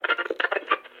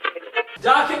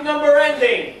Docket number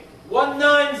ending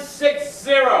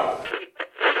 1960.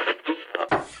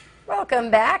 Welcome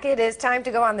back. It is time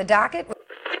to go on the docket.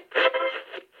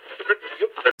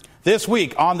 This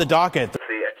week on the docket.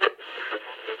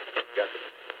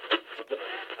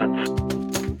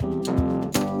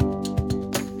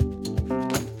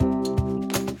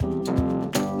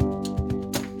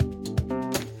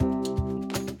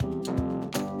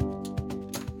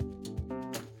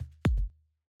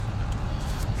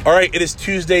 All right, it is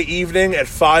Tuesday evening at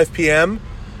 5 p.m.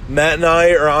 Matt and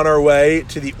I are on our way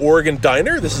to the Oregon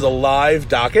Diner. This is a live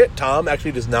docket. Tom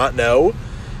actually does not know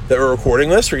that we're recording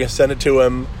this. We're going to send it to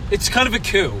him. It's kind of a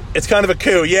coup. It's kind of a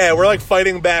coup, yeah. We're like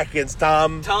fighting back against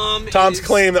Tom's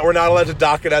claim that we're not allowed to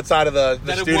docket outside of the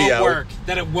studio.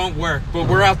 That it won't work, but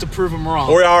we're out to prove him wrong.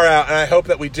 We are out, and I hope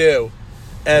that we do.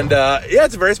 And,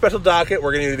 it's a very special docket.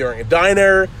 We're going to go to the Oregon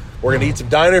Diner. We're going to eat some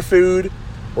diner food.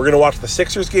 We're going to watch the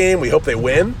Sixers game. We hope they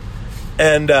win.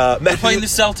 And Matt, we're playing the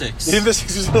Celtics. You think the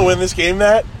Sixers are going to win this game,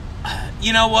 Matt?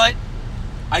 You know what?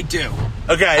 I do.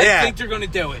 Okay, yeah. I think they're going to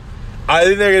do it. I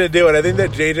think they're going to do it. I think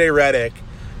that J.J. Redick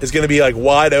is going to be like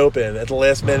wide open at the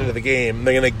last minute of the game.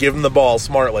 They're going to give him the ball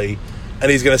smartly, and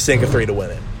he's going to sink a three to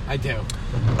win it. I do.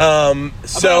 But I'm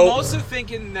also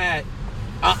thinking that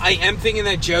I am thinking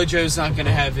that JoJo's not going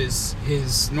to have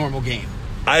his normal game.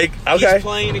 Okay. He's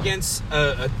playing against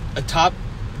a top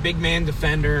big man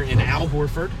defender in Al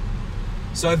Horford.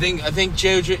 So I think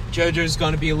JoJo's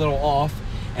going to be a little off,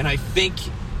 and I think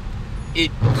it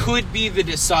could be the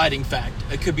deciding factor.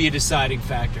 It could be a deciding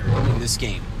factor in this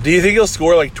game. Do you think he'll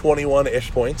score like 21-ish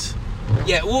points?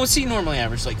 Yeah, well, what's he normally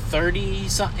average? Like 30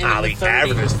 something? Like 30?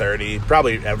 Average is 30.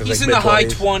 Probably average He's like in the high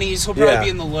 20s. 20s. He'll probably be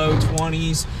in the low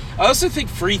 20s. I also think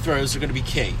free throws are going to be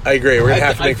key. I agree. We're going to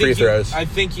have to make free throws. I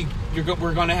think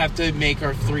we're going to have to make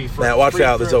our three free Now, watch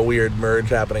out. There's a weird merge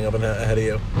happening up ahead of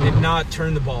you. And not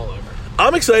turn the ball over.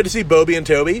 I'm excited to see Bobby and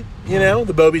Toby.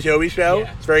 The Bobby Toby show.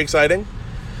 Yeah. It's very exciting.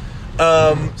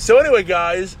 So anyway,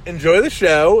 guys, enjoy the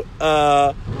show.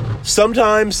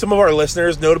 Sometimes some of our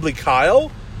listeners, notably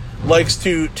Kyle, likes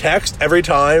to text every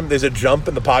time there's a jump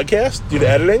in the podcast due to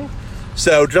editing.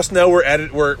 So just know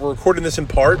we're recording this in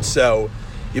parts, so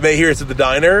you may hear us at the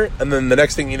diner, and then the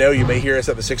next thing you know, you may hear us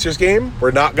at the Sixers game.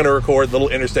 We're not going to record little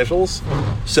interstitials.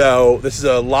 So this is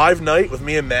a live night with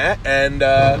me and Matt, and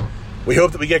we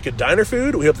hope that we get good diner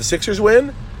food. We hope the Sixers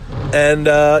win, and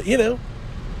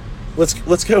let's go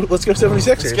 76ers.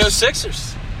 Let's go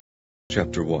Sixers.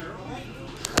 Chapter 1. All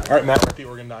right, Matt, we're at the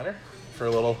Oregon Diner for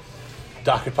a little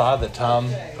docket pod that Tom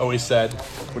always said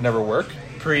would never work.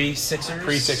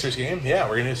 Pre-Sixers game. Yeah,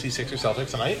 we're going to see Sixers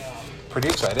Celtics tonight. Pretty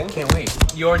exciting. Can't wait.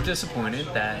 You're disappointed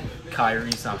that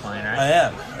Kyrie's not playing, right? I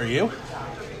am. Are you?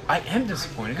 I am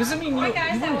disappointed because Hi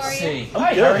guys, how are you?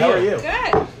 I'm good. How are you?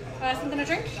 Good. Something to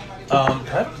drink? Can I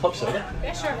have a club soda?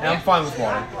 Yeah, sure. And I'm fine with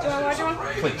water. Do you want water one?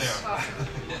 Please.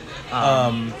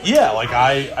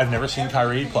 I've never seen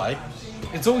Kyrie play.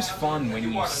 It's always fun when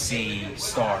you see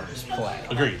stars play.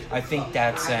 Agreed. I think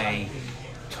that's a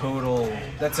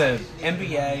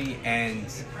NBA and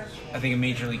I think a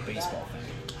Major League Baseball thing.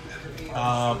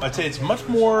 I'd say it's much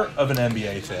more of an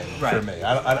NBA thing for me.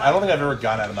 I don't think I've ever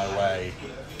gone out of my way.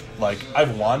 Like,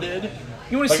 I've wanted...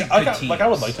 You want to see good teams. I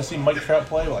would like to see Mike Trout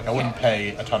play. Like, I wouldn't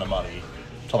pay a ton of money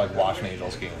to, like, watch an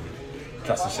Angels game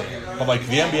just to see him. But, like,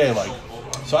 the NBA, like...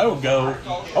 So I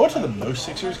went to the most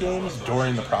Sixers games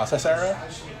during the process era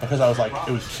because I was like,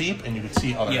 it was cheap and you could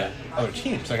see other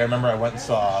teams. Like, I remember I went and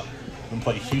saw them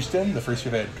play Houston the first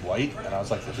year they had Dwight, and I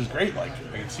was like, this is great. Like,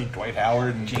 I could see Dwight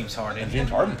Howard and James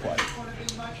Harden play.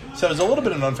 So it was a little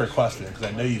bit of an unfair question because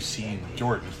I know you've seen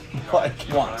Jordan like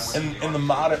once in the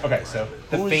modern. Okay, so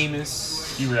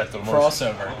famous you were at the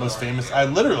crossover, most famous. I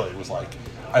literally was like,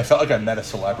 I felt like I met a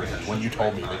celebrity when you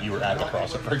told me that you were at the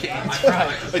crossover game. That's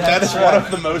right. That is one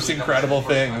of the most incredible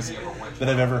things that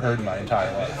I've ever heard in my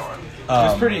entire life. It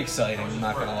was pretty exciting. I'm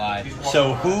not gonna lie.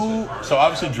 So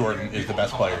obviously Jordan is the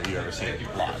best player you've ever seen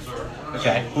live.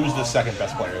 Okay. So who's the second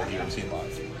best player that you've ever seen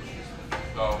live?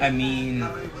 I mean,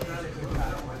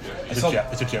 Is it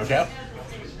JoJo?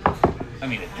 I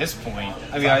mean, at this point,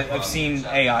 I've seen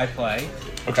AI play.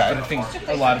 Okay. But I think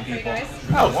a lot of people.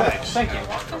 Oh, thanks. Thank you.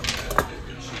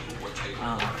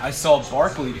 I saw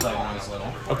Barkley play when I was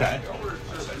little. Okay.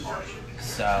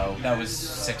 So that was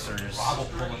Sixers.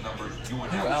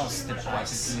 Who else did I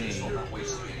see?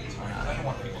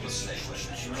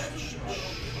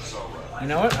 You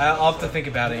know what? I'll have to think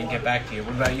about it and get back to you.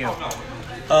 What about you?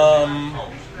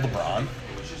 LeBron.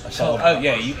 In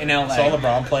LA. I saw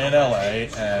LeBron play in LA,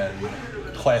 and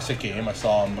classic game. I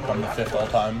saw him become the 5th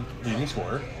all-time leading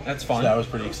scorer. That's fun. So that was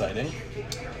pretty exciting.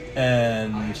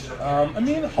 And I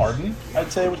mean, Harden,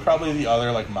 I'd say, was probably the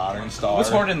other like modern star. What's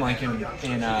Harden like in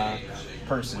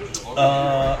person?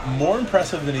 More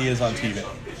impressive than he is on TV.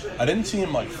 I didn't see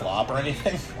him like flop or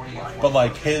anything, but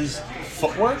like his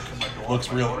footwork looks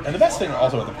real. And the best thing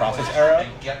also at the Process era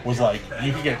was like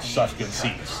you could get such good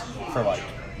seats for like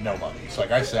no money. So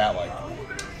like I sat like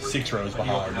 6 rows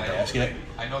behind the basket,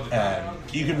 and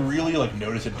you can really like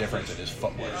notice a difference in his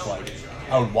footwork. Like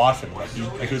I would watch him, like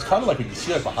it was kind of like when you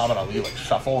see like Muhammad Ali like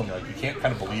shuffle, and you're like you can't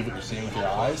kind of believe what you're seeing with your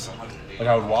eyes. Like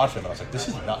I would watch him, and I was like, this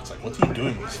is nuts. Like what's he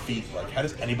doing with his feet? Like how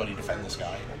does anybody defend this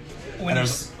guy? And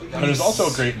it was also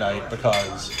a great night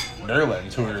because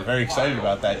Nerlens, who we were very excited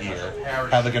about that year,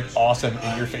 had like an awesome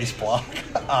in-your-face block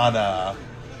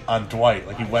on Dwight.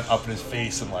 Like he went up in his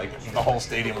face, and like the whole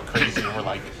stadium went crazy. And we're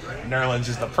like, Nerlens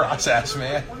is the Process,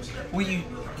 man.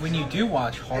 When you do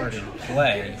watch Harden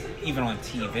play, even on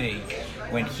TV,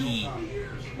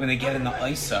 when they get in the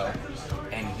ISO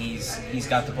and he's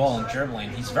got the ball and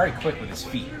dribbling, he's very quick with his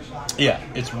feet. Yeah,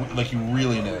 it's like you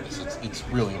really notice. It's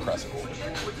really impressive.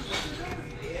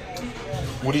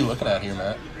 What are you looking at here,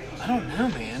 Matt? I don't know,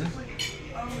 man.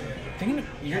 Thinking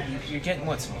you're getting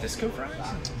what, some disco fries?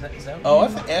 Is that Oh, I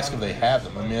have to ask if they have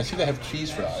them. I mean, I see they have cheese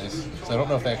fries, so I don't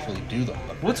know if they actually do them.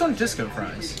 But What's on disco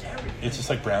fries? it's just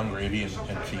like brown gravy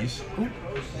and cheese. Ooh.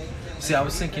 See, I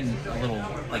was thinking a little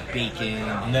like bacon.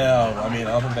 No, I mean,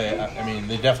 I don't think they. I mean,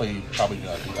 they definitely probably do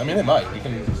not. I mean, they might.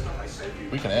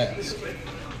 We can ask.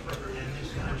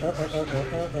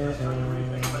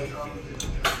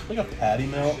 Like a patty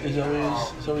melt is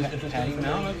always interesting. Patty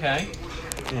melt, okay.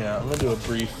 Yeah, I'm gonna do a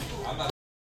brief.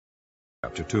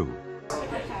 Chapter 2.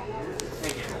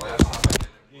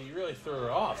 You really threw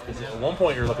her off because at one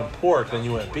point you were looking pork, then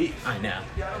you went beef. I know.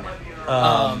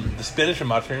 The spinach and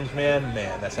mushrooms, man,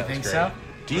 that sounds think great. so?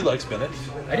 Do you like spinach?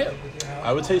 I do.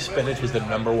 I would say spinach is the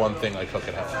number one thing I cook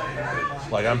at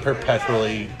home. Like, I'm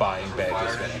perpetually buying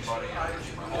bags of spinach.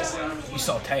 You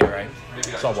saute it, right?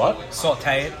 So what?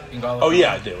 Saute it in garlic. Oh,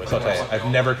 yeah, I do. It's okay. I've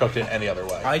never cooked it any other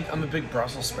way. I'm a big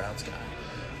Brussels sprouts guy.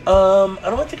 I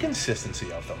don't like the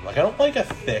consistency of them. Like, I don't like a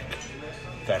thick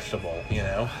vegetable, you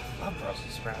know? I love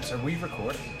Brussels sprouts. Are we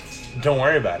recording? Don't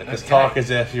worry about it. Just Okay. talk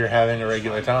as if you're having a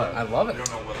regular time. I love it.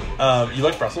 You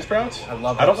like Brussels sprouts? I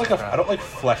love I don't Brussels like sprouts. I don't like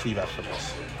fleshy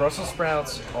vegetables. Brussels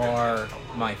sprouts are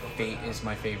my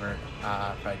favorite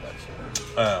fried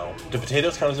vegetable. Oh, do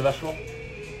potatoes count as a vegetable?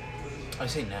 I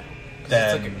say no. 'Cause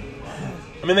Then,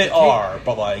 it's I mean, they are,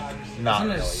 but like not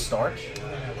isn't it really. starch?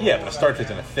 Yeah, but a starch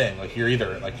isn't a thing. Like you're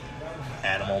either like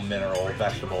animal, mineral,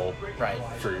 vegetable, Right.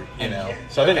 fruit. You And- know,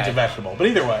 so I think it's a okay. vegetable. But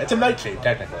either way, it's a nightshade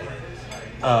technically.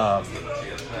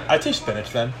 I'd say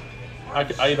spinach then.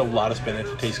 I eat a lot of spinach.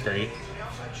 It tastes great.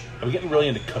 Are we getting really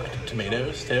into cooked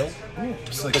tomatoes too?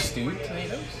 Just like stewed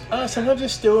tomatoes? Sometimes I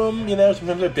stew them. You know,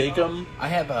 sometimes I bake them. I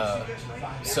have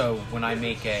so when I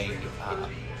make I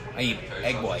eat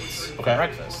egg whites for Okay.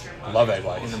 breakfast Love egg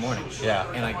whites in the morning. Yeah.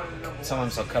 And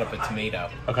sometimes I'll cut up a tomato.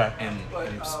 Okay.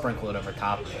 And sprinkle it over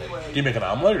top of it. Do you make an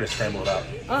omelet or just scramble it up?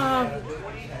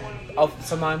 I'll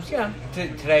sometimes, yeah.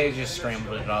 Today I just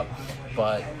scrambled it up,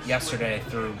 but yesterday I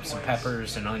threw some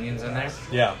peppers and onions in there.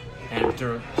 Yeah. And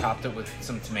topped it with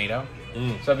some tomato.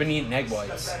 So I've been eating egg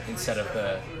whites instead of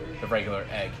the regular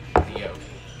egg, the yolk.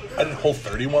 I did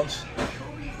Whole30 once,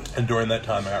 and during that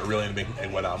time I got really into making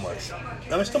egg white omelets.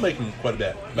 And I'm still making quite a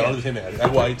bit. But I do the same thing. I do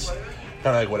egg whites, kind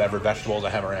of like whatever vegetables I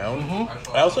have around.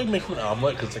 I also like making an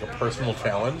omelet because it's like a personal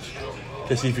challenge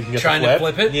to see if you can get Trying the to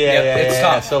flip. flip it? Yeah, Yep, yeah, it's yeah.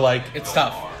 tough. So like, It's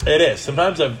tough. it is.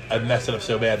 Sometimes I've messed it up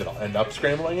so bad that I'll end up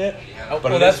scrambling it. But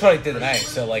Well, it that's is- what I did tonight.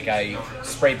 So, like, I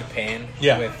sprayed the pan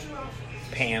Yeah. with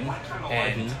Pam,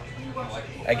 and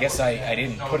I guess I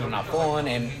didn't put enough on,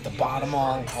 and the bottom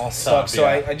all stuck. So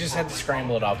yeah. I just had to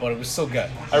scramble it up, but it was still good.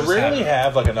 I rarely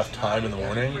have like enough time in the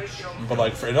morning, but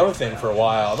like for another thing, for a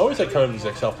while, I've always like come up with these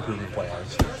like self-improvement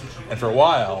plans, and for a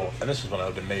while, and this is when I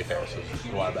lived in Mayfair, so this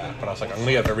is a while back, but I was like, I'm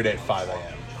gonna get up every day at 5 a.m.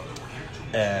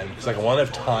 and because like I want to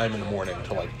have time in the morning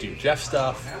to like do Jeff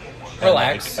stuff, and,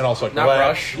 Relax. like, and also like Not relax.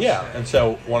 rush. Yeah, and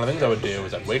so one of the things I would do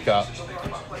is I'd wake up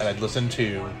and I'd listen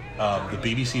to the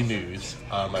BBC News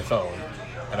on my phone.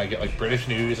 And I get like British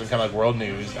news and kind of like world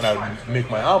news, and I would make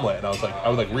my omelet, and I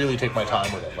would like really take my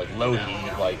time with it, like low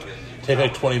heat, like take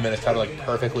like 20 minutes to like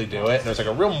perfectly do it, and it was like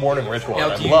a real morning ritual.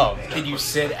 Now, And I loved. Can you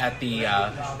sit at the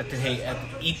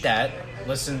eat that,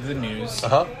 listen to the news,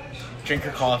 drink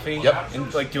your coffee. Yep.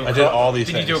 And like do. I did all these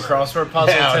Did things. you do a crossword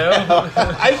puzzle No. too?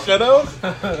 I should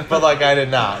have, but like I did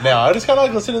not. No, I just kind of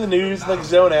like listen to the news, like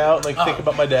zone out, and like think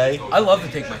about my day. I love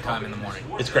to take my time in the morning.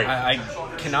 It's great. I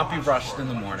cannot be rushed in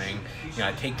the morning. You know,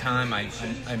 I take time. I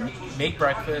make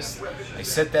breakfast. I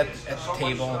sit at the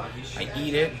table. I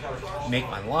eat it. Make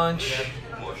my lunch.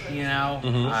 You know,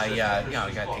 I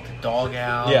gotta take the dog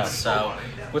out. Yeah. So,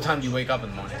 what time do you wake up in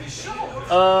the morning?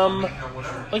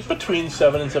 Like between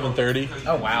 7 and 7:30.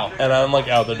 Oh wow. And I'm like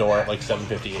out the door at like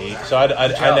 7:58. So I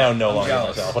now no longer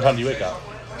myself. What time do you wake up?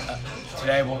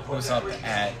 Today I was up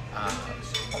at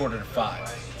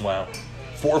 4:45. Wow.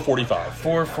 4:45.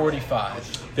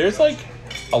 4:45. There's like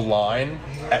a line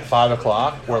at 5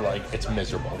 o'clock where like it's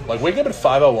miserable. Like waking up at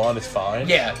 5:01 is fine.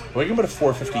 Yeah. Waking up at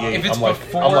 4:58, If it's I'm like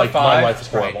before my 5, life is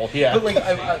horrible. right. Yeah. But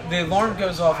like the alarm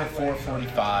goes off at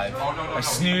 4:45. I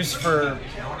snooze for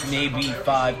maybe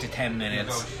 5 to 10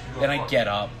 minutes. Then I get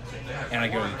up and I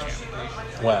go to the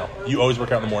gym. Wow. You always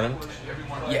work out in the morning?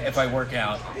 Yeah, if I work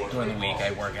out during the week,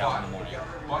 I work out in the morning.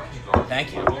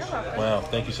 Thank you. Wow.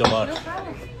 Thank you so much.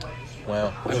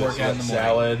 Wow. I work out in the morning.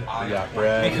 Salad. We got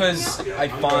bread. Because I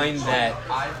find that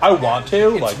I want to.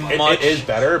 Like much- it is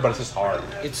better, but it's just hard.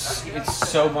 it's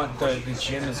so much. The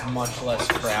gym is much less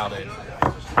crowded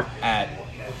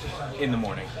in the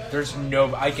morning. There's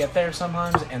no. I get there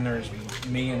sometimes, and there's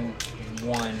me and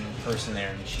one person there,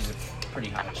 and she's a pretty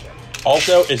hot chick.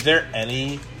 Also, is there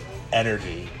any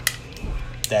energy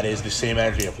that is the same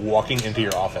energy of walking into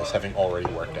your office having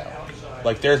already worked out?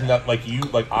 Like there's not like you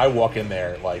like I walk in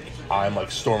there like I'm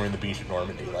like storming the beach at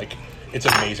Normandy. Like it's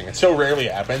amazing. It so rarely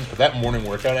happens, but that morning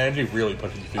workout energy really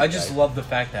pushes you through. I just love the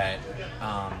fact that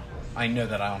I know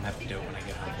that I don't have to do it when I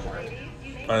get home from work.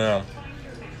 I know.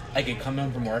 I can come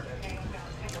home from work,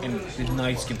 and the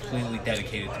night's completely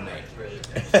dedicated to me.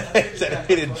 It's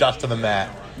dedicated just to the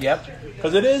mat. Yep.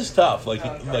 Because it is tough. Like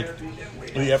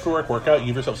when you after work workout, you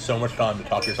give yourself so much time to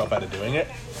talk yourself out of doing it.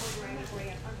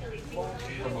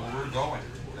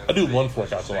 I do lunch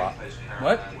workouts a lot.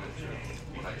 What?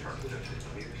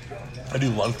 I do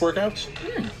lunch workouts,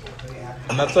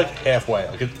 and that's like halfway.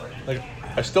 Like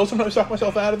I still sometimes talk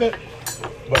myself out of it,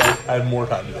 but I have more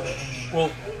time to do it.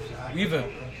 Well, we have a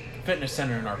fitness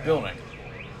center in our building,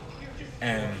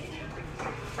 and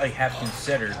I have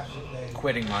considered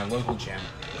quitting my local gym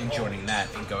and joining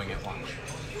that and going at lunch.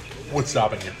 What's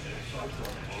stopping you?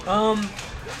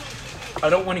 I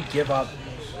don't want to give up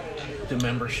the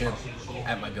membership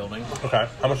at my building. Okay.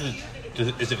 How much is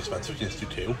it expensive? You just do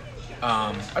two?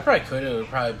 I probably could. It would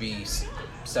probably be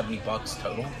 $70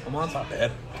 total a month. Not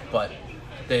bad. But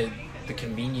the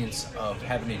convenience of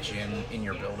having a gym in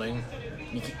your building,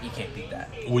 you can't beat that.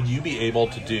 Would you be able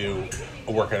to do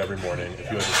a workout every morning if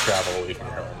you had to travel away from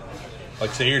your home?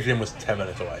 Like, say your gym was 10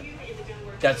 minutes away.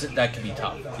 That could be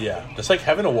tough. Yeah. Just like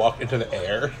having to walk into the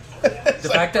air. The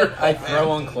fact that I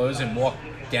throw on clothes and walk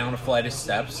down a flight of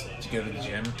steps to go to the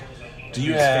gym. Do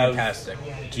you is have? fantastic.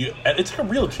 Do you? And it's like a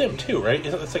real gym too, right?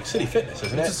 It's like City Fitness,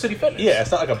 isn't it? It's a City Fitness. Yeah,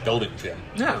 it's not like a building gym.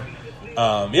 No.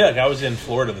 Yeah, like I was in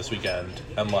Florida this weekend,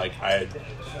 and like I had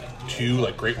two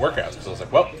like great workouts because I was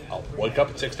like, well, I'll wake up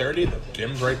at 6:30. The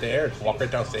gym's right there. Just walk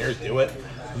right downstairs, do it.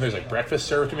 And there's like breakfast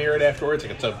served to me right afterwards.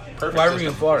 Like it's a perfect. Why were you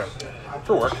system. in Florida?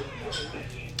 For work.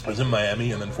 I was in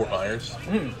Miami and then Fort Myers.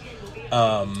 Then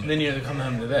you had to come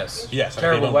home to this. Yes,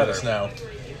 Terrible I came weather. This now.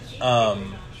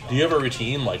 Do you have a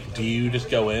routine? Like, do you just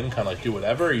go in, kind of like do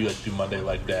whatever, or you like do Monday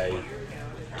leg day,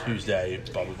 Tuesday,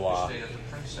 blah blah blah?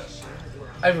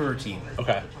 I have a routine.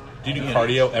 Okay. Do you do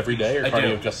cardio every day, or I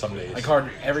cardio do. just some days?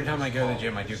 Every time I go to the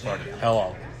gym, I do cardio. How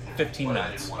long? 15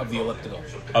 minutes of the elliptical.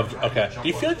 Okay. Do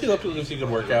you feel like the elliptical gives you a good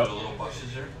workout?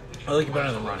 I like it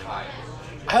better than running.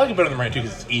 I like it better than running too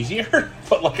because it's easier.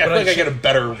 But like, I feel like I get a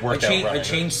better workout. I running.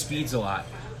 change speeds a lot.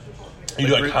 You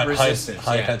do like resistance,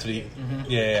 high yeah. intensity.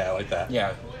 Yeah, I like that.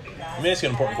 Yeah. Let me ask you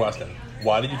an important question.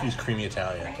 Why did you choose creamy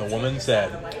Italian? The woman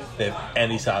said they have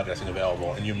any salad dressing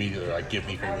available, and you immediately were like, "Give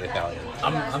me creamy Italian."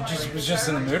 Was just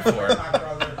in the mood for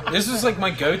it. This was like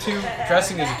my go-to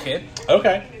dressing as a kid.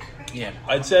 Okay. Yeah.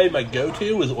 I'd say my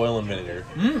go-to is oil and vinegar,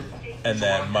 and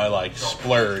then my like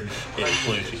splurge is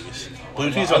blue cheese.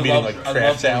 Blue cheese, I'm eating like I love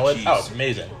Kraft blue salad. cheese. Oh, it's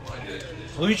amazing.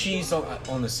 Blue cheese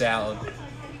on the salad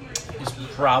is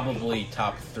probably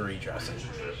top 3 dressing.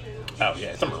 Oh yeah,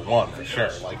 it's number 1 for sure.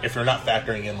 Like if you're not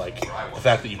factoring in like the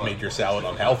fact that you've made your salad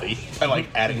unhealthy by like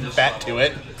adding fat to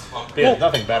it, but yeah,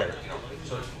 nothing better.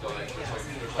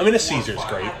 I mean, a Caesar's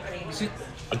great. See,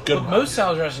 A good. but most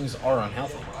salad dressings are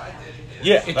unhealthy.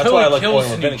 Yeah, It that's why I totally like oil kills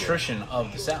the and vinegar. nutrition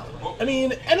of the salad. I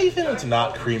mean, anything that's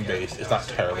not cream based is not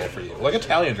terrible for you. Like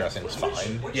Italian dressing is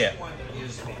fine. Yeah.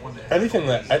 Anything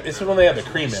that it's when they have the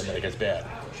cream in that it gets bad.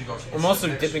 I'm also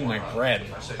dipping my bread.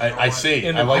 I see.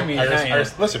 In I the like. creamy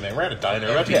Listen, man, we're at a diner.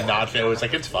 We're at Yeah. nachos.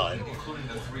 Like it's fine.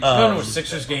 Going to a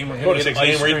Sixers game, we're Go going to to Six get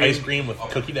Game, ice we're eating cream. ice cream with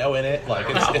cookie dough in it. Like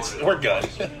it's we're good.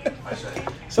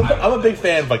 So I'm a big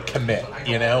fan of like commit.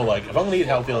 You know, like if I'm gonna eat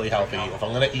healthy, I'll eat healthy. If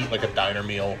I'm gonna eat like a diner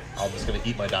meal, I'm just gonna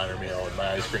eat my diner meal and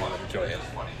my ice cream and enjoy it.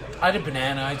 I had a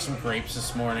banana, I had some grapes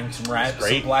this morning, some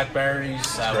Great. blackberries.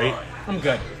 So Great. I'm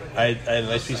good. I had a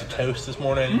nice piece of toast this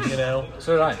morning. You know.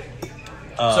 So did I.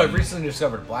 So I've recently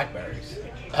discovered blackberries.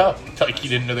 Oh, like you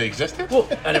didn't know they existed? Well,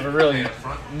 I never really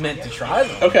meant to try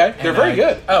them. Okay, they're And very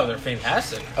good. Oh, they're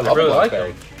fantastic. I love really like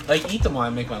blackberry. them. Like eat them while I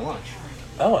make my lunch.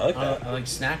 Oh, I like that. I like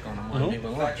snack on them while I make my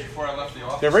lunch.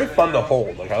 They're very fun to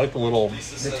hold. Like I like the little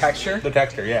The texture? the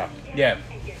texture. Yeah. Yeah.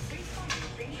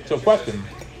 So, question.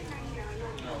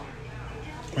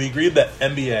 We agreed that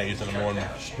NBA isn't a one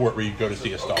sport where you go to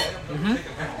see a star.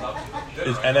 Mm-hmm.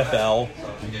 Is NFL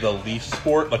the least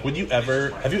sport? Like, have you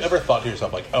ever thought to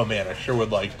yourself, like, oh man, I sure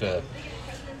would like to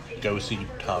go see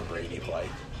Tom Brady play?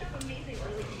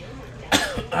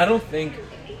 I don't think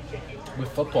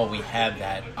with football we have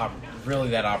that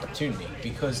that opportunity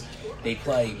because they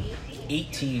play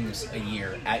 8 teams a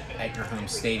year at your home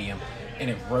stadium and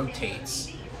it rotates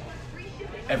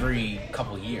every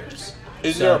couple of years.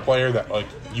 Is there a player that like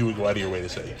you would go out of your way to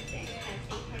see?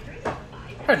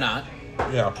 Or not.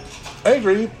 Yeah, I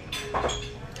agree.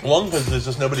 One, because there's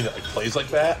just nobody that like plays like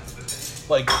that.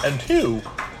 Like, and two,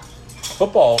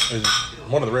 football is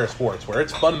one of the rare sports where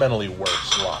it's fundamentally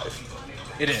worse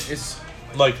live. It is. It's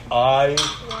Like oh,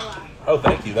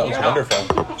 thank you. That was wonderful.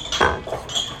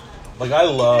 Like I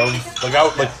love,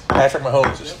 like Patrick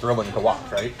Mahomes is thrilling to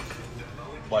watch, right?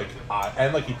 Like,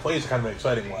 and like he plays kind of an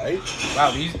exciting way.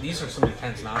 wow. These are some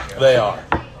intense knockouts. They are.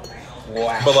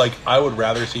 Wow. But like, I would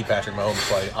rather see Patrick Mahomes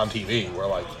play on TV, where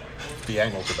like the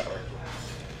angles are better.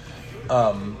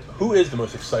 Who is the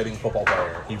most exciting football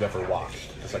player you've ever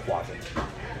watched? Just like watching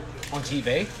On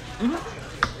TV,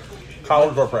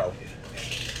 college or pro?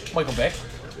 Michael Vick.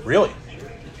 Really?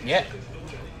 Yeah.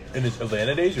 In his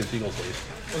Atlanta days or his Eagles days?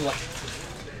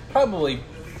 Probably.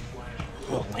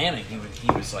 Well, Atlanta,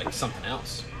 he was like something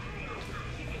else.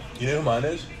 You know who mine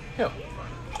is? Yeah.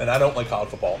 And I don't like college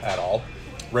football at all.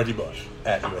 Reggie Bush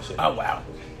at USC. Oh wow.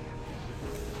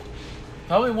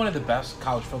 Probably one of the best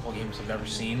college football games I've ever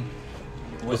seen.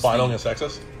 The final against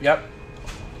Texas? Yep.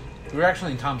 We were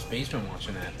actually in Tom's basement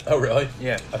watching that. Oh, really?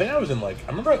 Yeah. I think I was in I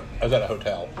remember I was at a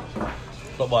hotel.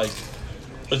 But like,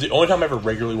 it was the only time I ever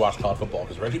regularly watched college football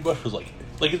because Reggie Bush was like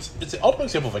it's the ultimate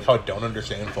example of like how I don't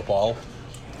understand football.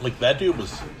 Like that dude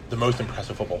was the most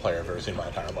impressive football player I've ever seen in my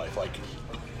entire life. Like,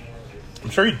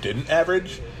 I'm sure he didn't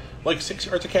average like 6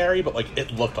 yards a carry, but like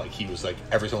it looked like he was like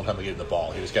every single time they gave him the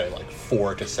ball, he was getting like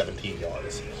 4 to 17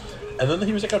 yards. And then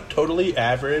he was like a totally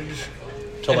average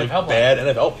to like NFL bad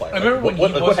NFL player. I remember like,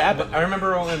 when what happened? I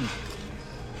remember when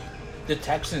the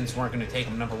Texans weren't going to take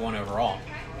him number 1 overall.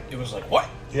 It was like, what?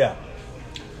 Yeah.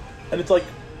 And it's like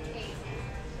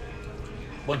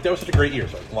that was such a great year.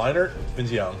 So like Leinart,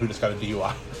 Vince Young, who just got a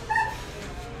DUI,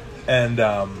 and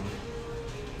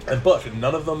Bush, and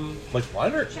none of them like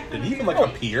Leinart. Did he even like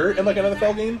appear in like an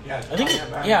NFL game? I think,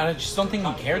 yeah, I just don't think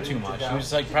he cared too much. He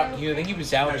was like, I think he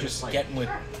was out just getting with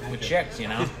chicks, you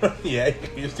know? Yeah,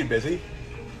 he was too busy.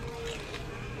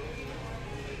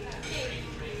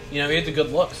 You know, he had the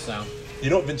good looks, so. You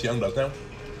know what Vince Young does now?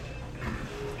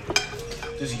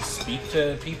 Does he speak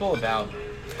to people about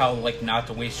how, like, not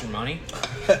to waste your money?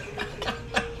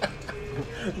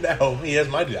 No, he has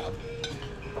my job.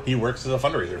 He works as a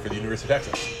fundraiser for the University of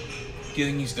Texas. Do you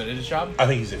think he's good at his job? I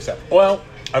think he's acceptable. Well,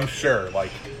 I'm sure.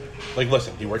 Like,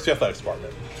 listen, he works the athletics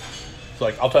department. So,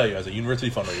 like, I'll tell you, as a university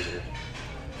fundraiser,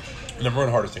 the number one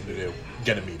hardest thing to do,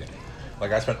 get a meeting.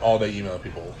 Like, I spent all day emailing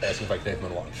people asking if I could take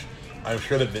them to lunch. I'm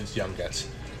sure that Vince Young gets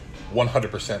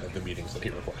 100% of the meetings that he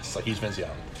requests. Like, he's Vince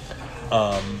Young.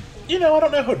 You know, I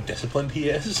don't know how disciplined he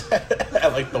is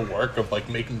at, like, the work of, like,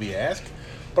 making the ask.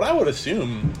 But I would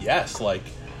assume, yes, like,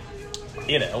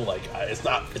 you know, like, it's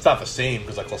not the same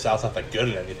because, like, LaSalle's not that good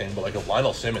at anything. But, like, if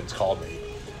Lionel Simmons called me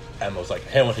and was like,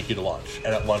 hey, I want to take you to lunch.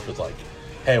 And at lunch was like,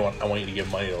 hey, I want you to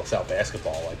give money to LaSalle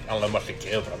basketball. Like, I don't have much to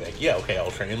give. And I'm like, yeah, okay, I'll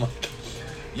train. Like,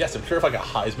 yes, I'm sure if, like, a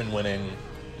Heisman-winning,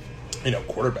 you know,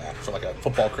 quarterback for, like, a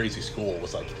football-crazy school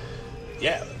was like,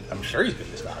 yeah, I'm sure he's good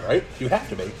this guy, right? You have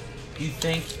to be. Do you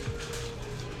think...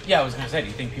 Yeah, I was going to say, do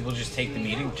you think people just take the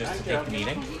meeting just to take the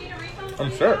meeting?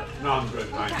 I'm sure. No, I'm good.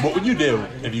 What would you do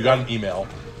if you got an email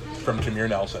from Jameer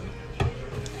Nelson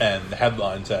and the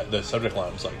headlines, the subject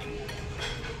line was like,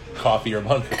 coffee or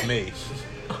lunch with me?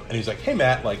 And he's like, hey,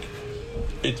 Matt, like,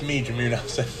 It's me, Jameer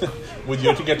Nelson. With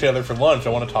you to get together for lunch, I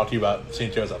want to talk to you about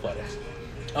St. Joe's athletics.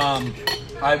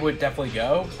 I would definitely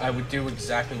go. I would do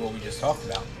exactly what we just talked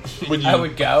about. Would you? I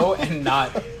would go and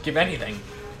not give anything.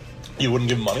 You wouldn't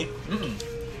give him money?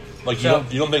 Mm-mm. Like, So-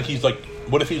 you don't think he's like...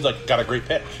 What if he's like got a great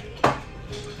pitch?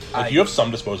 Like, you have some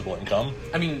disposable income.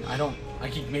 I mean, I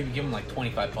could maybe give him like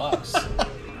 $25.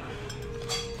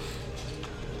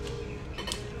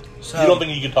 So You don't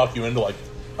think he could talk you into like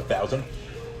 1,000?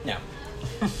 No.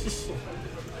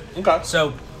 Okay.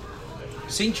 So,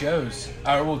 St. Joe's.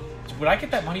 Would I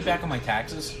get that money back on my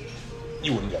taxes?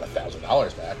 You wouldn't get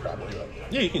 $1,000 back, probably, but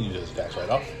yeah, you can use it as a tax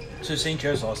write-off. So St.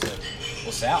 Joe's lost to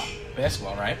LaSalle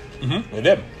basketball, right? Mm-hmm. They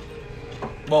did.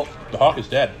 Well, The Hawk is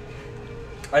dead.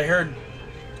 I heard.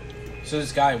 So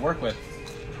this guy I work with,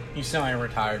 he's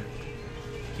semi-retired.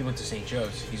 He went to St.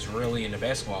 Joe's. He's really into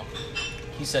basketball.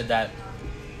 He said that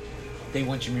they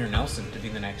want Jameer Nelson to be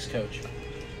the next coach.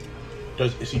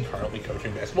 Is he currently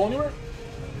coaching basketball anywhere?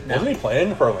 No. Wasn't he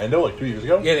playing for Orlando like 2 years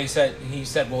ago? Yeah, he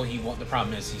said, well, the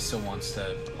problem is he still wants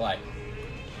to play.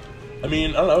 I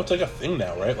mean, I don't know. It's like a thing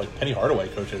now, right? Like Penny Hardaway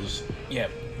coaches Yeah.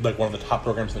 like one of the top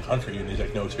programs in the country, and he's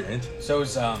like no experience. So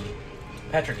is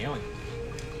Patrick Ewing.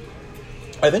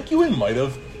 I think Ewing might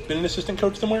have been an assistant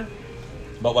coach somewhere,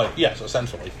 but like yes,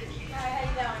 essentially.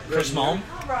 Chris Mullen,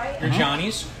 your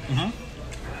Johnnies.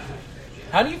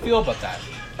 Mm-hmm. How do you feel about that?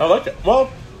 I like it.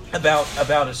 Well,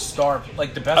 About a star,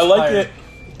 like the best I like player.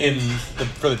 it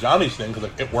for the Johnny's thing because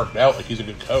like, it worked out. Like he's a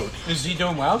good coach. Is he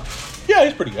doing well? Yeah,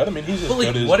 he's pretty good. I mean, he's as But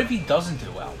like, good as. what if he doesn't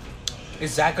do well?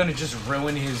 Is that going to just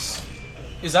ruin his?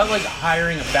 Is that like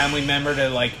hiring a family member to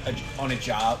like on a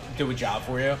job, do a job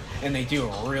for you, and they do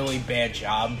a really bad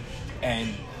job,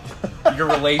 and your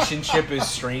relationship is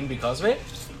strained because of it?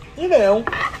 You know,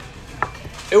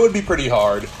 it would be pretty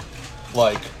hard.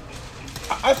 Like,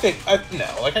 I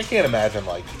can't imagine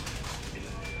like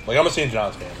I'm a St.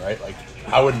 John's fan, right? Like,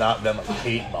 I would not then like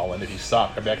hate Mullen if he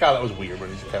sucked. I'd be like, oh, that was weird when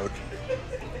he's a coach.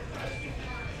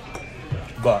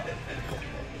 But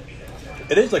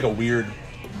it is like a weird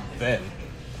thing.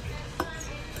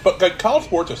 But like college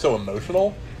sports are so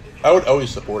emotional, I would always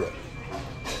support it.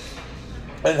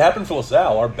 And it happened for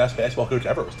LaSalle. Our best basketball coach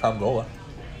ever was Tom Gola.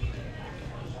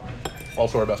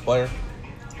 Also our best player.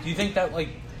 Do you think that like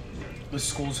the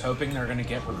school's hoping they're going to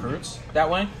get recruits that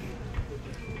way?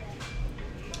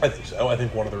 I think so. I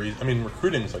think one of the reasons... I mean,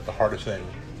 recruiting is like the hardest thing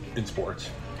in sports.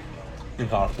 In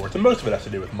college sports. And most of it has to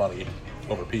do with money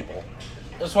over people.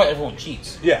 That's why everyone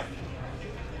cheats. Yeah.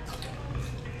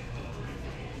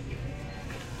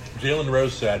 Jalen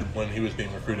Rose said when he was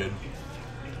being recruited,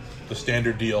 the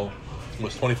standard deal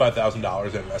was $25,000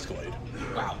 and an Escalade.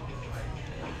 Wow.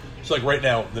 So, like, right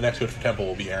now, the next coach for Temple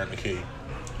will be Aaron McKee.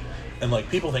 And, like,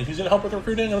 people think he's going to help with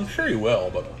recruiting, and I'm sure he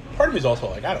will, but part of me is also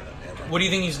like, I don't know, man. What do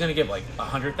you think he's going to give, like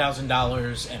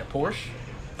 $100,000 and a Porsche?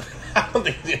 I don't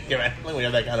think he's going to give anything. We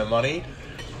have that kind of money.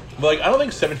 But, like, I don't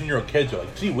think 17-year-old kids are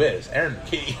like, gee whiz, Aaron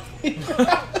McKee.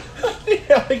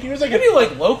 Yeah, like, he was like... Maybe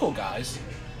like local guys.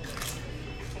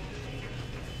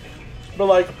 But,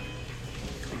 like,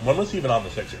 when was he even on the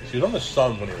Sixers? He was on the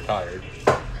Suns when he retired.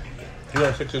 He was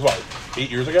on the Sixers, what, 8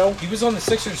 years ago? He was on the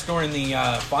Sixers during the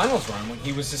finals run when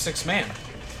he was the sixth man.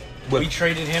 We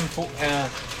traded him for...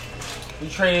 we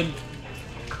traded,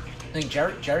 I think,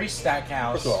 Jerry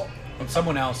Stackhouse First of all, and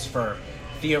someone else for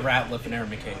Thea Ratliff and Aaron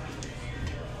McKay.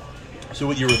 so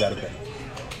what year would that have been?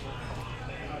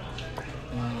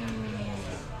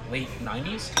 Late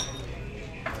 90s?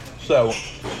 So,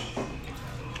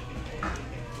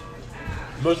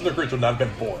 most of the recruits would not have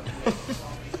been born.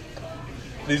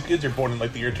 These kids are born in,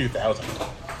 like, the year 2000.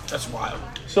 That's wild.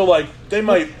 So, like, they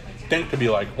might think to be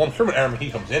like, well, I'm sure when Aaron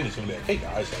McKee comes in, he's going to be like, hey,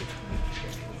 guys, like,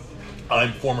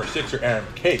 I'm former Sixer Aaron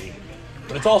McKee.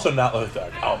 But it's also not like,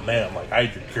 oh, man, like, I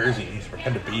had your jersey and you used to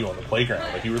pretend to be you on the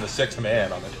playground. Like, you were the sixth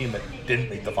man on the team that didn't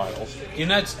make the finals. You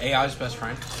know that's AI's best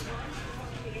friend?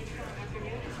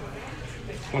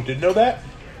 I did know that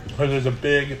because there's a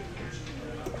big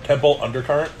Temple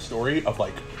undercurrent story of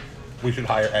like we should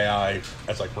hire AI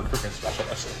as like recruitment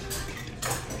specialist.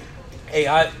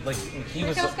 AI, like, he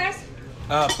was... Nachos, guys?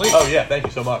 Please. Oh yeah, thank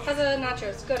you so much. How's the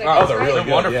nachos? Good. I Oh, guess, they're right? really They're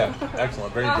good. wonderful. Yeah,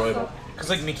 excellent, very enjoyable. Because,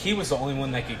 like, McKee was the only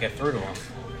one that could get through to him.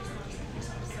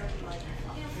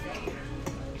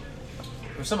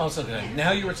 There's something else.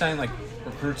 Now you were saying, like,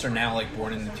 recruits are now, like,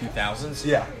 born in the 2000s.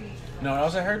 Yeah. You know what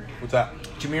else I heard? What's that?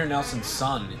 Jameer Nelson's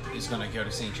son is going to go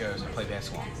to St. Joe's and play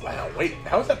basketball. Wow, wait,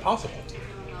 how is that possible?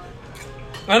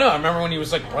 I know. I remember when he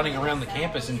was, like, running around the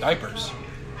campus in diapers.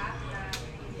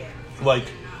 Like,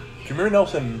 Jameer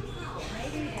Nelson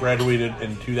graduated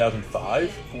in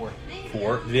 2005. Four.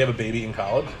 Did he have a baby in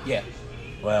college? Yeah.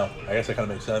 Wow, I guess that kind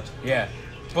of makes sense. Yeah.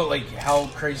 But, like, how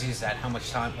crazy is that? How much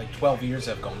time? Like, 12 years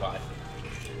have gone by.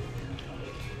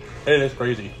 It is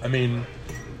crazy. I mean,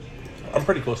 I'm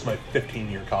pretty close to my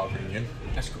 15-year college reunion.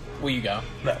 That's cool. Will you go?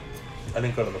 No, I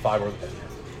didn't go to the 5 or the 10 year.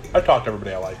 I talked to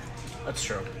everybody I like. That's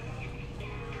true.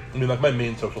 I mean, like, my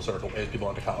main social circle is people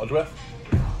I went to college with.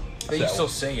 But you still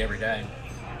see every day.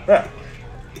 Yeah.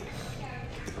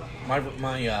 My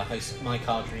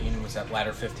college reunion was at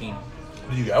Ladder 15.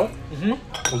 Did you go?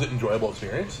 Mm-hmm. Was it an enjoyable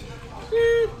experience?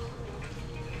 It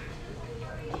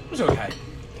was okay.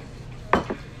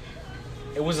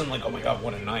 It wasn't like, oh my god,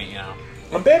 what a night, you know.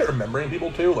 I'm bad at remembering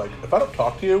people, too. Like, if I don't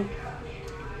talk to you,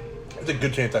 there's a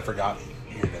good chance I forgot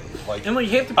your name. Like, And, like,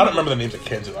 half the I don't people- remember the names of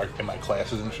kids in my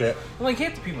classes and shit. And, like,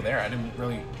 half the people there I didn't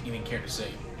really even care to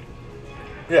see.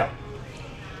 Yeah.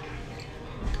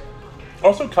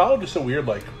 Also, college is so weird,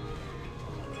 like,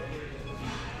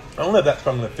 I don't have that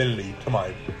strong an affinity to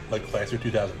my, like, class of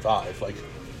 2005. Like,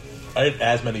 I had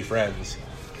as many friends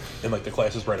in, like, the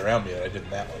classes right around me that I did in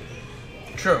that one.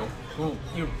 True. Well,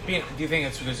 do you think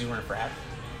it's because you weren't a frat?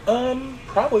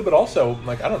 Probably, but also,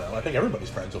 like, I don't know. I think everybody's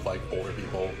friends with, like, older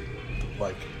people.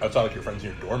 Like, outside, like, your friends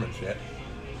in your dorm and shit.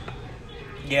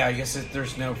 Yeah, I guess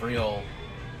there's no real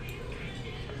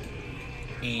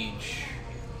age.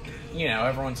 You know,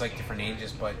 everyone's like different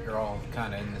ages, but you're all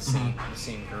kind of in the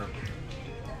same group.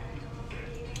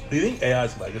 Do you think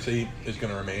AI's legacy is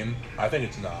going to remain? I think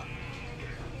it's not.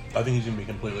 I think he's going to be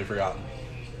completely forgotten.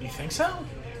 You think so?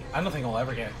 I don't think he'll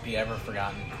ever be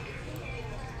forgotten.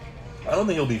 I don't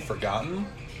think he'll be forgotten,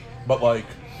 but, like...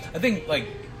 I think, like,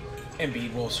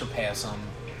 Embiid will surpass him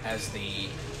as the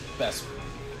best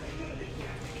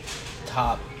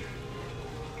top.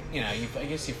 You know, I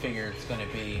guess you figure it's going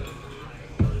to be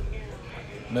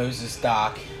Moses,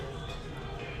 Doc,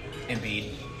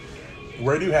 Embiid.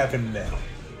 Where do you have him now?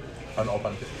 On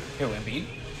all-time team? Who, Embiid?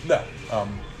 No.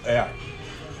 AI.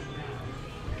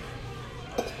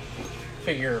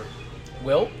 Figure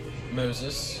Wilt,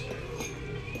 Moses.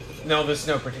 No, there's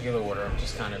no particular order. I'm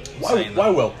just kind of saying Why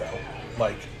that. Wilt, though?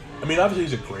 Like, I mean, obviously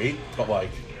he's a great, but,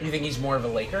 like... You think he's more of a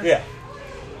Laker? Yeah.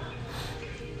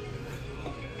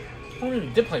 Well, he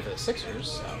did play for the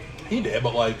Sixers, so... He did,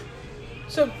 but, like...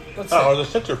 So, let's I don't know, see. as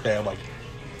a Sixer fan, like...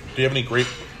 Do you have any great...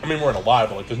 I mean, we're in a live,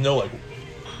 but, like, there's no, like,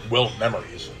 Wilt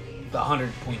memories. The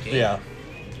 100-point game. Yeah.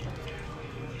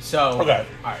 So... Okay.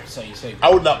 Alright, so you say...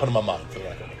 I would not put him on mine, for the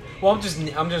record. Well, I'm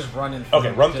just running through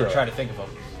Okay, run to through it. try to think of them.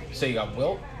 So you got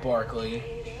Wilt, Barkley,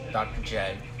 Dr.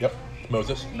 J, Yep.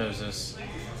 Moses. Moses,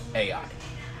 AI,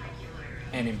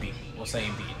 and Embiid. We'll say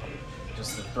Embiid,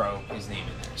 just to throw his name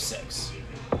in there. 6.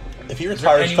 If he Is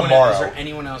there retires anyone- tomorrow, is there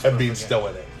anyone else we're Embiid's forgetting? still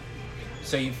in it.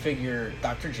 So you figure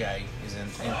Dr. J is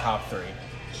in top 3.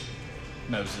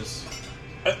 Moses,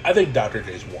 I think Dr.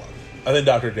 J's one. I think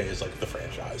Dr. J is, like, the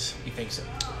franchise. you think so?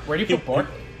 Where do you put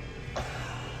Barkley?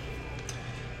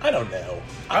 I don't know.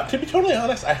 To be totally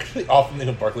honest, I actually often think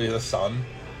of Barkley as a son.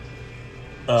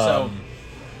 So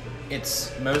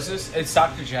it's Moses, it's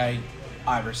Dr. J,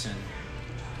 Iverson,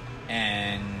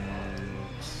 and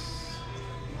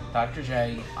Dr.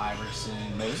 J, Iverson,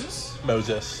 Moses?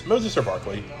 Moses or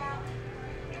Barkley.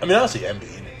 I mean, honestly,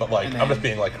 Embiid, but, like, And I'm just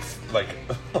then- being, like,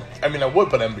 I mean, I would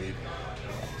put Embiid.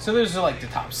 So those are like the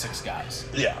top 6 guys.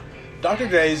 Yeah. Dr.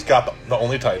 J's got the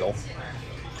only title.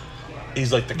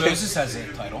 He's, like, the king. Moses has a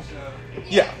title.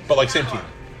 Yeah, but, like, same team.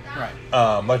 Right.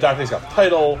 Like, Dr. J's got the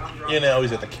title, you know,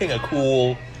 he's at the king of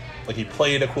cool. Like, he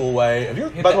played a cool way. Have you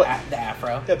He by had the way, the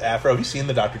afro. the Afro, have you seen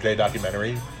the Dr. J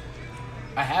documentary?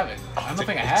 I haven't. I don't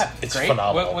think I it's- have. it's Great.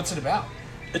 phenomenal. What's it about?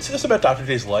 It's just about Dr.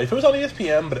 J's life. It was on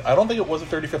ESPN, but I don't think it was a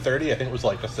 30 for 30. I think it was,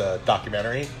 like, just a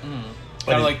documentary.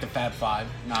 Kind of like the Fab Five,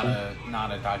 not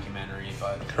a documentary,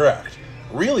 but Correct.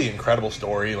 Really incredible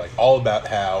story, like, all about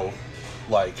how,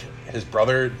 like, his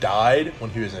brother died when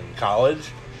he was in college,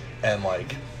 and,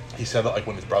 like, he said that, like,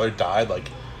 when his brother died, like,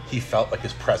 he felt like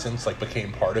his presence, like,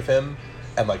 became part of him,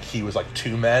 and, like, he was, like,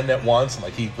 2 men at once, and,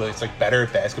 like, he was, like, better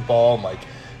at basketball, and, like,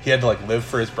 he had to, like, live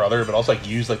for his brother, but also, like,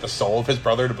 use, like, the soul of his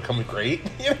brother to become great.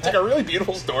 You know, it's, like, a really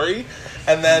beautiful story.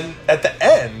 And then, at the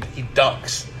end, he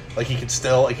dunks. Like, he could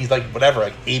still, like, he's, like, whatever,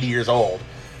 like, 80 years old.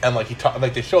 And, like,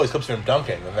 like, they show all these clips of him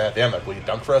dunking. And then at the end, like, will you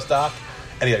dunk for us, Doc?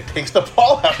 And he, like, takes the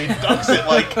ball out and he dunks it,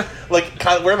 like,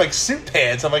 kind of wearing, like, suit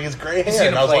pants and, like, his gray hair. is he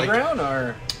in And a I was playground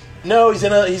or like, no, he's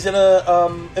in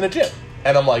a gym.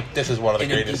 And I'm like, this is one of the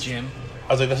in a greatest. gym?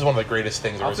 I was like, this is one of the greatest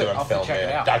things I've ever seen I'll on film, check it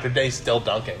man. out. Dr. Day's still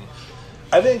dunking.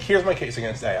 I think here's my case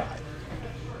against AI.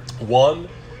 One,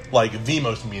 like, the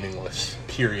most meaningless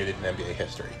period in NBA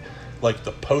history. Like,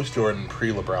 the post-Jordan,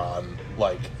 pre-LeBron,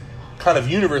 like, kind of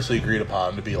universally agreed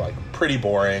upon to be, like, pretty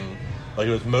boring. Like,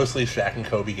 it was mostly Shaq and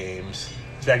Kobe games.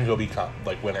 Shaq and Kobe,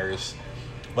 like, winners.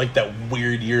 like that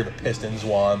weird year the Pistons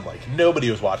won. Like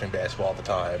nobody was watching basketball at the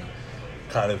time.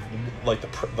 Kind of like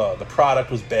the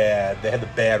product was bad. They had the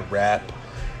bad rap.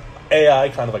 AI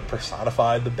kind of like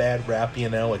personified the bad rap,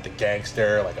 like the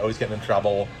gangster, like always getting in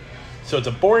trouble. So it's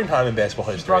a boring time in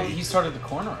basketball history. He started the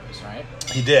cornrows, right?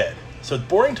 He did. So it's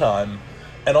boring time,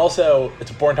 and also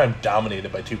it's a boring time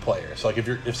dominated by two players. So like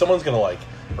if someone's gonna like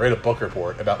write a book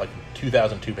report about like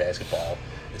 2002 basketball,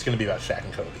 it's gonna be about Shaq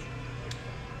and Kobe.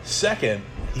 Second,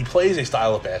 he plays a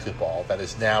style of basketball that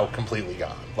is now completely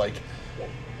gone. Like,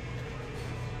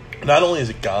 not only is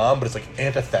it gone, but it's like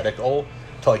antithetical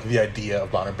to like the idea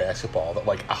of modern basketball, that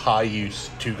like a high use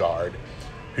two guard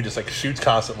who just like shoots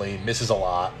constantly, misses a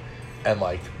lot, and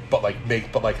like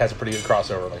has a pretty good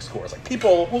crossover and like scores. Like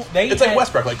people, like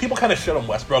Westbrook. Like people kind of shit on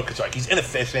Westbrook because like he's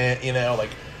inefficient.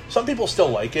 Like some people still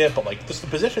like it, but like just the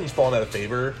position's falling out of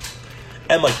favor.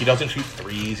 And like he doesn't shoot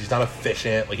threes. He's not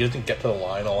efficient. Like he doesn't get to the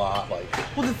line a lot. Like,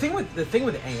 well, the thing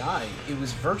with AI, it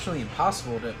was virtually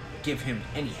impossible to give him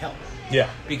any help. Yeah,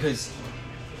 because.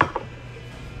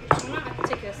 I can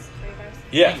take this for you guys.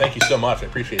 Yeah, thank you so much. I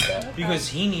appreciate that. Because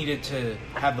he needed to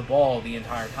have the ball the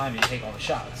entire time and take all the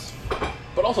shots.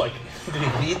 But also, like, did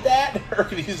he need that, or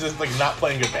could he just like not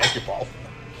playing good basketball?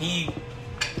 I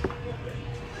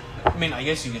mean, I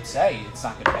guess you could say it's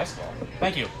not good basketball.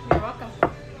 Thank you. You're welcome.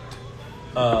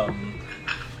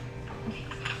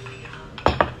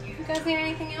 You guys need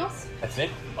anything else? I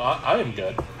think I am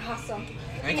good. Awesome.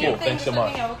 Thank you. Thanks so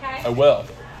much. Let me know, okay? I will.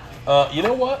 You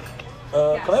know what?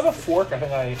 Yes. Can I have a fork? I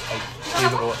think I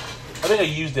gave it away. I think I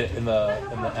used it in the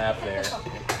app there.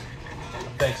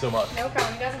 Thanks so much. No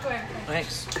problem. You guys enjoy everything.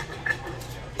 Thanks.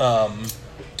 All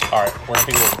right, we're gonna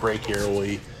take a little break here while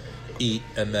we eat,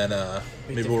 and then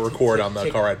maybe we'll record on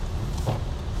the car ride.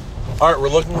 All right, we're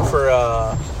looking for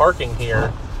parking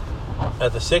here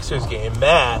at the Sixers game.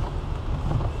 Matt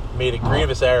made a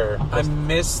grievous error. I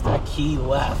missed a key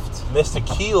left. Missed a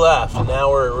key left, and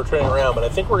now we're turning around, but I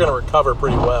think we're going to recover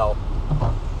pretty well.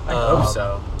 I hope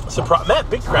so. Matt,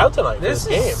 big crowd tonight for this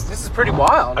game. This is pretty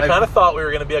wild. I kind of thought we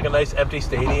were going to be like a nice empty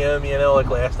stadium, like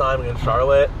last time against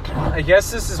Charlotte. I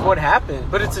guess this is what happened,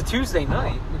 but it's a Tuesday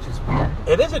night, which is weird.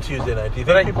 It is a Tuesday night. Do you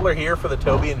think people are here for the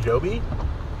Toby and Joby?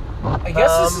 I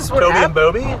guess this is what Toby and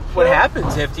Bobby? What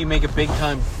happens after you make a big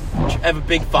time, have a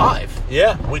big five?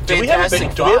 Yeah. Do we have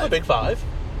a big five?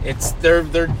 It's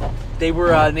they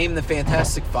were named the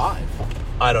Fantastic Five.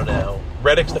 I don't know.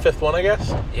 Reddick's the fifth one, I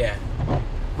guess. Yeah.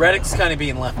 Reddick's kind of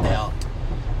being left out.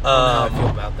 I don't know how I feel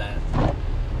about that.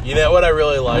 You know what I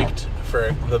really liked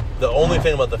for the only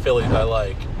thing about the Phillies I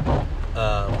like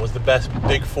was the best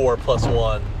Big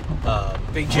 4+1.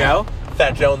 Big Joe?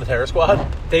 Fat Joe and the Terror Squad.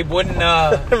 They wouldn't.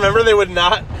 Remember, they would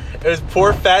not. It was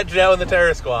poor Fat Joe and the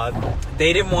Terror Squad.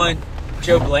 They didn't want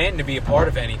Joe Blanton to be a part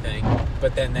of anything,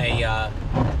 but then they,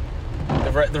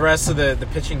 the rest of the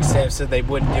pitching staff said they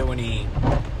wouldn't do any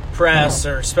press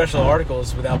or special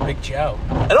articles without Big Joe.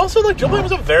 And also, like, Joe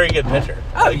Blanton was a very good pitcher.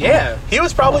 Oh, yeah. He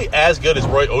was probably as good as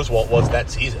Roy Oswalt was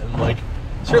that season. Like,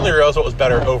 certainly Roy Oswalt was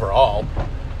better overall.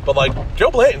 But, like,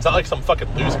 Joe Blanton's not like some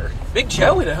fucking loser. Big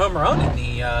Joe hit a home run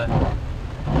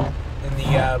in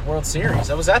the World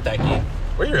Series. I was at that game.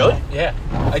 Were you really? Yeah.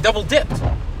 I double dipped.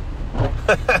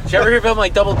 Did you ever hear about my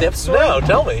double dip story? No,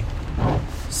 tell me.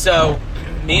 So,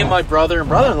 me and my brother and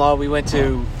brother-in-law, we went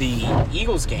to the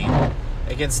Eagles game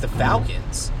against the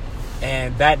Falcons.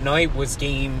 And that night was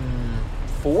game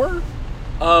 4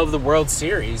 of the World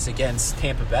Series against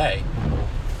Tampa Bay.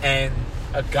 And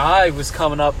a guy was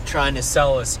coming up trying to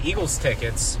sell us Eagles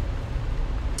tickets.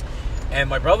 And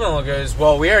my brother-in-law goes,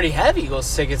 well, we already have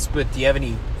Eagles tickets, but do you have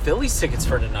any Phillies tickets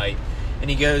for tonight? And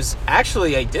he goes,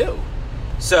 actually, I do.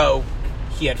 So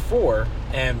he had 4,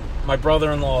 and my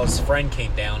brother-in-law's friend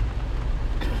came down.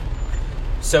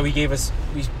 So we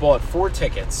bought 4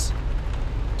 tickets.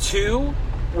 2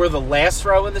 were the last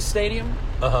row in the stadium,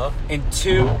 and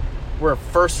 2 were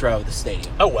first row of the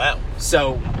stadium. Oh, wow.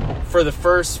 So for the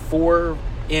first 4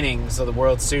 innings of the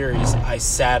World Series, I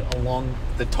sat along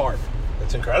the tarp.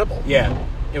 That's incredible. Yeah,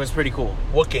 it was pretty cool.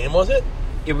 What game was it?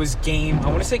 It was I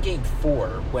want to say game 4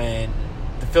 when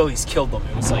the Phillies killed them.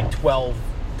 It was like 12-1.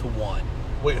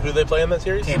 Wait, who did they play in that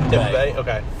series? Tampa Bay.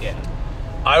 Okay. Yeah.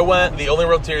 The only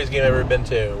World Series game I've ever been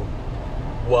to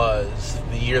was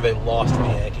the year they lost to the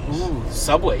Yankees. Ooh,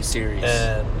 Subway Series.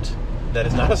 And that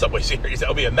is not a Subway Series. That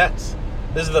would be a Mets.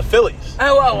 This is the Phillies.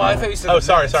 Oh, I thought you said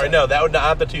sorry. No, that would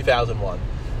not the 2001.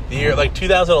 The year, like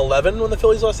 2011 when the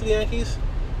Phillies lost to the Yankees?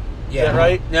 Yeah. Is that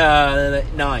right?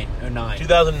 09.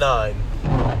 2009.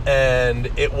 And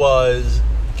it was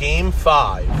game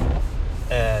 5.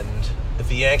 And if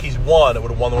the Yankees won, it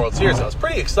would have won the World Series. So I was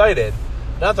pretty excited.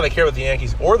 Not that I care about the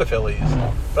Yankees or the Phillies, but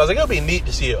I was like, it would be neat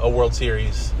to see a World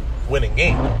Series winning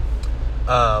game.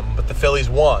 But the Phillies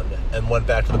won and went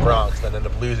back to the Bronx and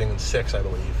ended up losing in 6, I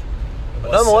believe.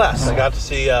 But nonetheless, I got to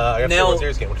see a World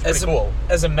Series game, which is pretty cool.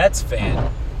 As a Mets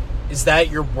fan, is that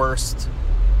your worst?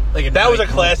 That was a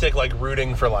classic,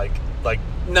 rooting for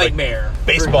nightmare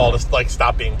baseball to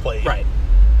stop being played. Right.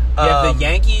 You have the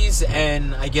Yankees,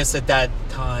 and I guess at that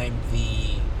time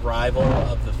the rival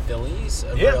of the Phillies,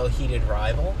 a real heated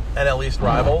rival, and at least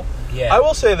rival. Yeah. I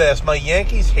will say this: my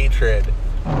Yankees hatred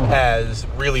has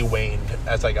really waned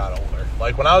as I got older.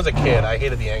 When I was a kid, I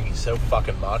hated the Yankees so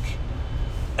fucking much.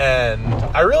 And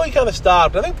I really kind of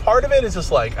stopped. I think part of it is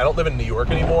just I don't live in New York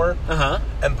anymore.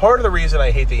 And part of the reason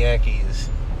I hate the Yankees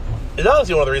is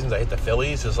honestly one of the reasons I hate the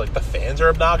Phillies is the fans are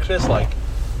obnoxious.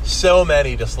 So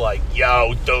many just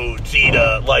yo, dude,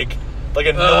 Jeter.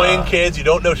 Annoying kids you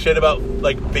don't know shit about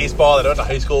baseball that I went to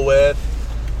high school with.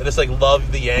 They just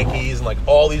love the Yankees and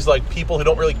all these people who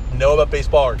don't really know about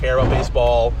baseball or care about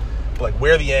baseball.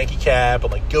 Wear the Yankee cap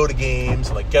and go to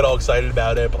games and get all excited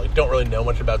about it, but don't really know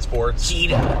much about sports.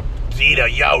 Jeter,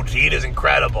 yo, Jeter's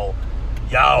incredible.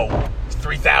 Yo, it's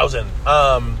 3,000.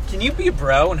 Can you be a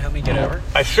bro and help me get over?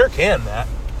 I sure can, Matt.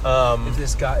 Is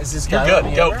this guy? You're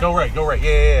good. Go right.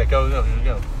 Yeah.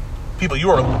 Go. People,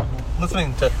 you are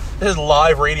listening to this is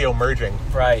live radio merging.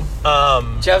 Right.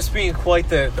 Jeff's being quite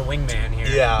the wingman here.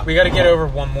 Yeah. We got to get over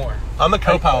one more. I'm the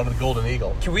co-pilot of the Golden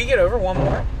Eagle. Can we get over one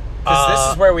more? Because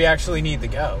this is where we actually need to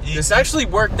go. This actually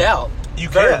worked out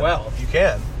very well. You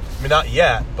can. I mean, not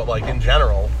yet, but in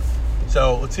general.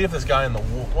 So let's see if this guy in the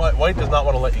white does not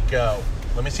want to let you go.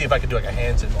 Let me see if I can do a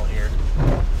hand signal here.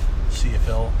 See if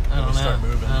he'll start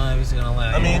moving. I don't know if he's gonna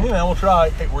let. I mean, we'll try.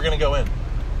 Hey, we're gonna go in.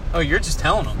 Oh, you're just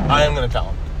telling him. I am gonna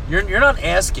tell him. You're not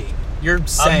asking. You're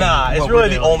saying. I'm not. It's really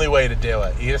the only way to do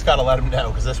it. You just gotta let him know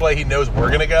because this way he knows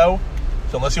we're gonna go.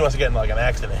 So unless he wants to get in an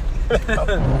accident.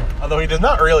 Although he does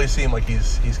not really seem like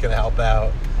he's going to help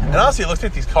out. And honestly, it looks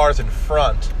like these cars in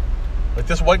front,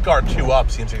 this white car 2 up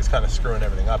seems like it's kind of screwing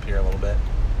everything up here a little bit.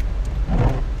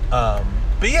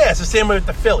 But yeah, it's the same way with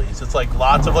the Phillies. It's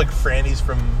lots of Frannies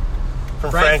from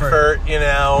Frankfurt,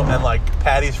 and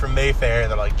Patties from Mayfair.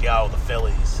 They're yo, the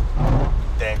Phillies,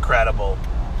 they're incredible.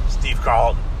 Steve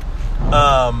Carlton.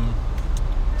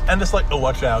 And just oh,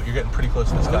 watch out, you're getting pretty close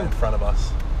to this guy in front of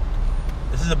us.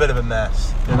 This is a bit of a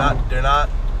mess. They're not.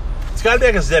 It's got to be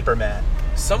a zipper, Matt.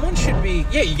 Someone should be.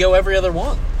 Yeah, you go every other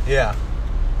one. Yeah.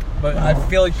 But I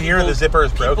feel like here the zipper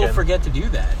is broken. People forget to do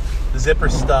that. The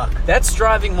zipper's stuck. That's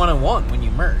driving 101 when you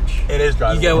merge. It is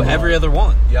driving. You go every other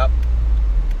one. Yep.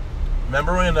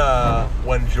 Remember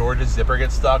when George's zipper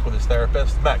gets stuck with his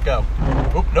therapist? Matt, go.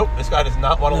 Oop, nope. This guy does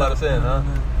not want to let us in, huh?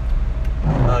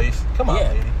 Come on,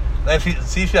 lady. And she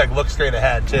looks straight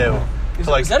ahead too. Is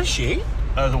that a she?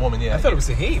 That was a woman, yeah. I thought it was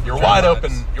a he. You're wide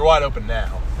open. You're wide open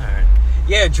now. All right.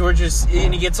 Yeah, George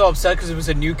and he gets all upset because it was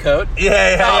a new coat.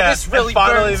 Yeah. This really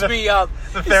burns me up.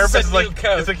 The therapist is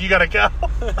coat. It's you gotta go.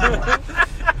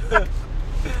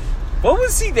 What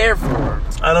was he there for?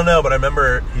 I don't know, but I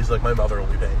remember he's my mother will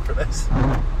be paying for this.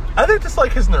 I think just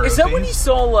his neuroses. Is that when he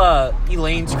saw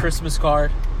Elaine's Christmas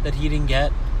card that he didn't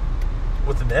get?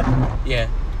 With the nip? Yeah.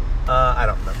 I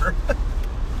don't remember.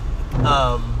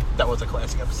 That was a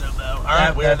classic episode, though. All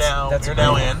right, we're now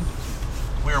in.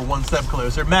 We are one step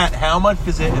closer. Matt, how much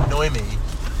does it annoy me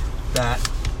that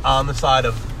on the side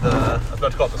of I was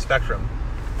about to call it the spectrum,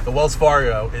 the Wells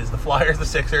Fargo is the Flyers, the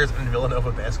Sixers, and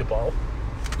Villanova basketball?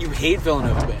 You hate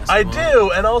Villanova basketball. I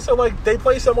do, and also, they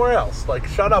play somewhere else.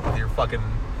 Shut up with your fucking...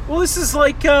 Well, this is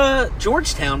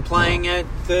Georgetown playing at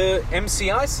the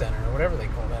MCI Center, or whatever they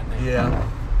call that now.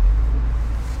 Yeah.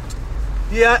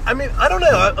 Yeah, I mean, I don't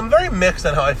know. I'm very mixed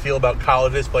on how I feel about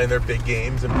colleges playing their big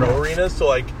games in pro arenas.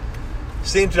 So,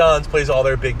 St. John's plays all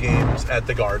their big games at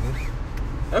the Garden.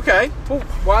 Okay. Well,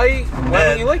 why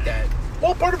don't you like that?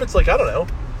 Well, part of it's I don't know.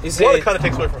 One, it kind of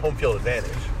takes away from home field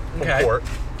advantage. Home court.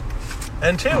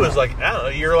 And two is, I don't know,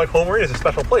 your, home arena is a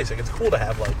special place. It's cool to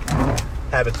have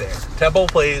it there. Temple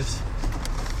plays...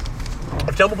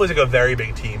 If Temple plays, a very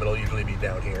big team, it'll usually be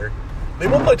down here. They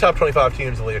won't play top 25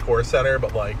 teams in the Liacouras Center,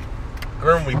 but, I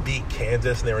remember when we beat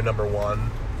Kansas and they were number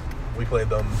 1. We played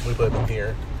them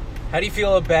here. How do you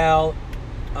feel about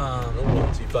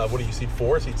seed 5? What are you, seed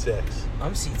 4 or seed 6?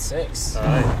 I'm seed 6. All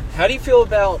right. How do you feel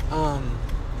about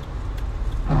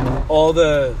all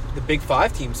the Big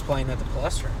 5 teams playing at the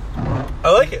Palestra?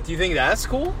 I like it. Do you think that's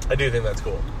cool? I do think that's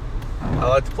cool. I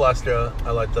like the Palestra.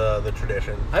 I like the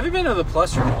tradition. I haven't been to the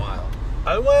Palestra in a while.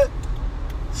 I went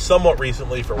somewhat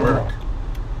recently for work.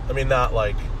 I mean, not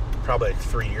probably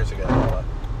 3 years ago. But.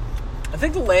 I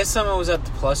think the last time I was at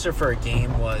the Palestra for a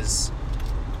game was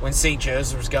when St.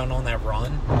 Joe's was going on that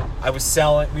run, we were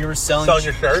selling your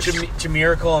shirts?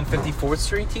 Jamirical on 54th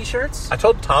Street t-shirts. I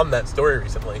told Tom that story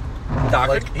recently.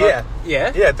 Docket? Yeah.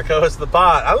 Yeah? Yeah, at the co-host of the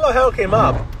pod. I don't know how it came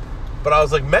up, but I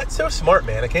was like, Matt's so smart,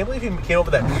 man. I can't believe he came up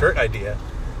with that shirt idea.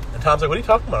 And Tom's like, what are you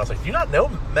talking about? I was like, do you not know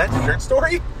Matt's shirt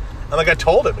story? And I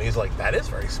told him, and he's like, that is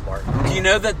very smart. Do you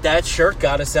know that shirt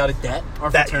got us out of debt?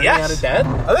 Our fraternity out of debt?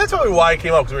 And that's probably why it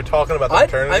came up, because we were talking about the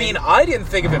fraternity. I mean, I didn't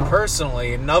think of it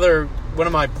personally. One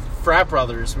of my frat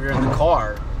brothers, we were in the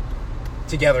car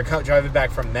together driving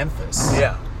back from Memphis.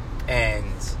 Yeah.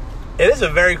 And it is a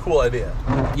very cool idea.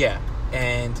 Yeah.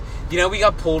 And, we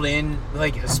got pulled in,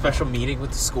 a special meeting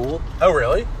with the school. Oh,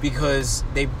 really? Because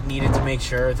they needed to make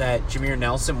sure that Jameer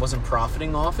Nelson wasn't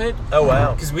profiting off it. Oh,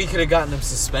 wow. Because we could have gotten him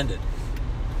suspended.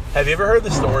 Have you ever heard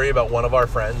the story about one of our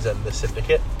friends and the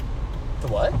syndicate? The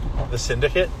what? The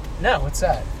syndicate? No, what's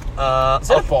that? Is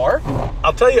that a bar?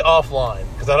 I'll tell you offline,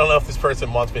 because I don't know if this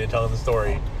person wants me to tell them the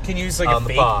story. Can you use on a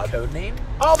fake code name?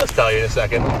 I'll just tell you in a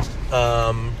second.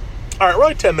 All right,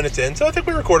 we're 10 minutes in, so I think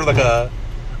we recorded a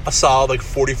solid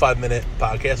 45-minute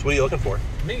podcast. What are you looking for?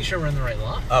 Making sure we're in the right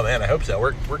line. Oh man, I hope so.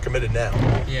 We're committed now.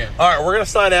 Yeah. All right, we're gonna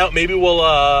sign out. Maybe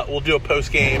we'll do a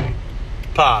post-game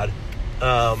pod.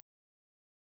 Chapter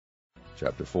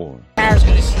 4.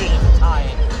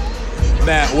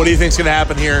 Matt, what do you think's gonna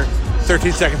happen here?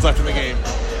 13 seconds left in the game.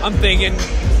 I'm thinking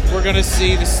we're gonna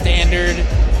see the standard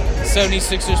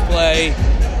 76ers play.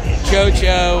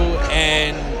 JoJo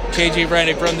and JJ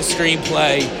Redick run the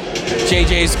screenplay.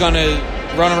 JJ's gonna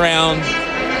run around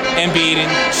Embiid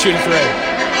and shoot a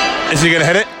three. Is he gonna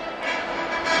hit it?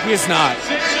 He is not.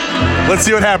 Let's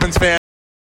see what happens, fans.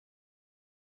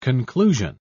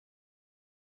 Conclusion.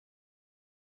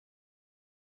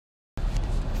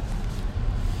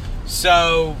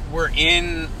 So, we're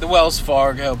in the Wells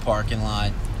Fargo parking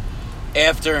lot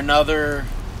after another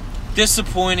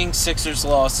disappointing Sixers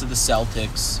loss to the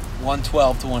Celtics,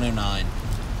 112-109.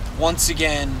 Once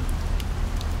again,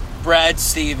 Brad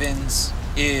Stevens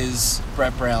is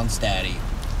Brett Brown's daddy.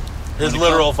 His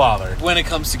literal father. When it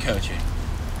comes to coaching.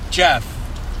 Jeff,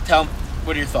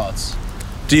 what are your thoughts?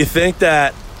 Do you think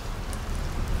that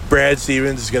Brad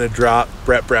Stevens is going to drop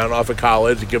Brett Brown off of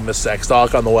college and give him a sex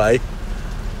talk on the way?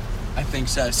 I think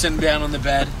so. Sit him down on the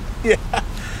bed. Yeah.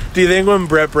 Do you think when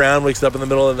Brett Brown wakes up in the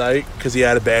middle of the night because he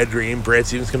had a bad dream, Brad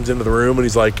Stevens comes into the room and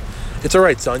he's like, it's all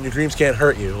right, son. Your dreams can't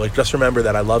hurt you. Just remember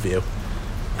that I love you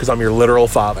because I'm your literal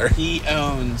father. He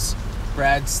owns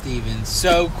Brad Stevens.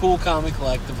 So cool, Comic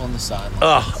Collective on the sideline.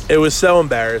 Ugh, it was so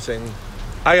embarrassing.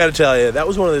 I got to tell you, that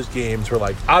was one of those games where,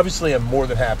 obviously I'm more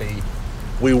than happy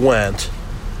we went,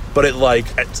 but at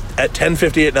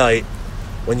 10:50 at night,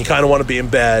 when you kind of want to be in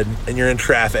bed and you're in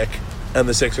traffic and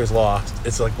the Sixers lost,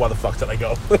 it's why the fuck did I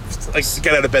go?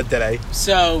 Get out of bed today.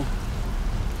 So,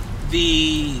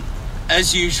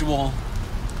 as usual,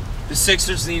 the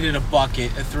Sixers needed a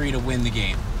bucket, a three to win the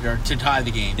game, or to tie the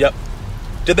game. Yep.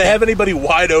 Did they have anybody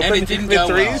wide open? And it didn't go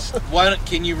threes? Well.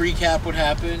 Can you recap what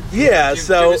happened? Yeah, give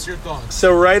us your thoughts.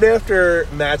 So right after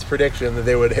Matt's prediction that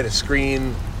they would hit a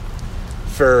screen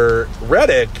for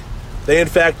Redick, they in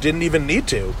fact didn't even need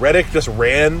to. Redick just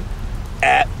ran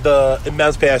at the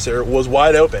inbounds passer, was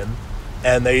wide open,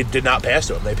 and they did not pass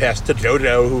to him. They passed to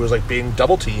JoJo, who was being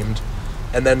double teamed,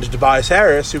 and then to Tobias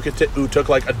Harris, who took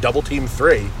a double team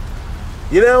three.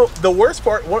 The worst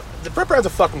part, Brett Brown's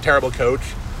a fucking terrible coach.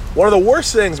 One of the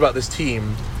worst things about this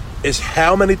team is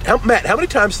how many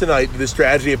times tonight did the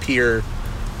strategy appear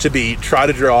to be try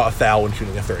to draw a foul when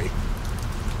shooting a three?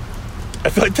 I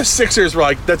feel like the Sixers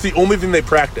were that's the only thing they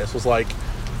practiced was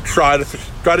try to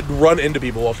run into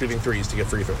people while shooting threes to get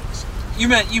free throws.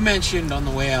 You mentioned on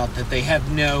the way out that they have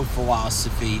no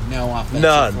philosophy, no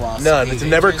offensive philosophy. None. It's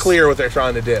never clear what they're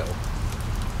trying to do.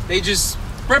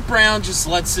 Brett Brown just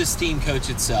lets this team coach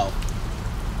itself.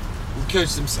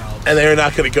 Coach themselves. And they're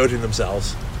not going to be coaching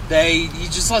themselves. He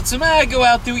just lets them, go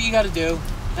out, do what you got to do.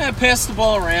 Pass the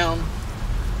ball around.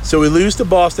 So we lose to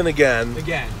Boston again.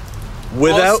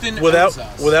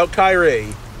 Without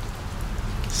Kyrie.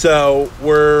 So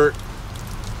we're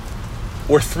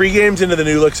 3 games into the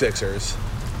new look Sixers.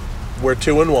 We're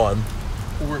 2-1.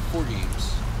 We're at 4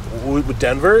 games. With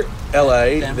Denver,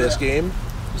 LA, this game.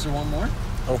 Is there one more?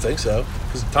 I don't think so.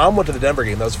 Because Tom went to the Denver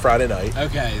game. That was Friday night.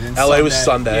 Okay. Then LA was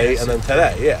Sunday, and then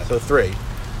today. Yeah, so 3.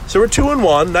 So we're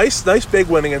 2-1. Nice big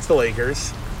win against the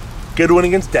Lakers. Good win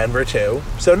against Denver, too.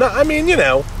 So,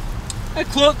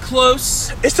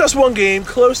 close. It's just one game,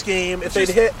 close game. If they'd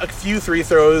hit a few free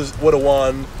throws, would have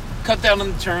won. Cut down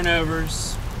on the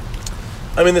turnovers.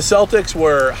 The Celtics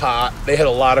were hot. They had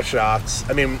a lot of shots.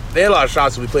 They had a lot of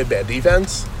shots when we played bad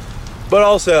defense. But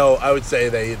also, I would say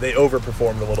they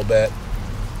overperformed a little bit.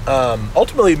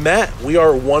 Ultimately, Matt, we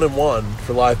are 1-1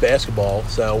 for live basketball,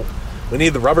 so we need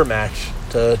the rubber match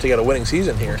to get a winning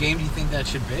season here. What game do you think that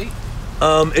should be?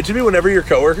 It should be whenever your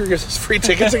coworker gives us free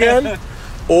tickets again,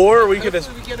 or we could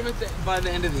just we get them by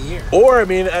the end of the year. Or I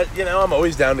mean, I'm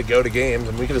always down to go to games,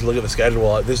 and we can just look at the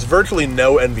schedule. There's virtually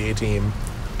no NBA team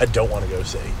I don't want to go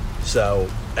see. So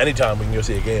anytime we can go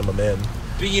see a game, I'm in.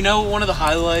 But you know what one of the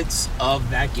highlights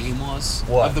of that game was?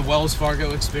 What? Of the Wells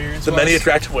Fargo experience The was? many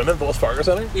attractive women at the Wells Fargo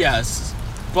Center? Yes.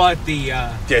 But the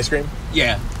ice cream?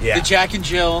 Yeah. Yeah. The Jack and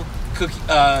Jill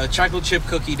chocolate chip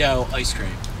cookie dough ice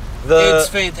cream. The It's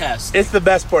fantastic. It's the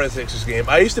best part of the Sixers game.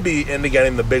 I used to be into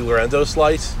getting the Big Lorenzo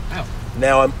slice. Oh.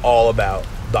 Now I'm all about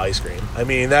the ice cream. I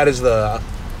mean, that is the...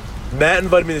 Matt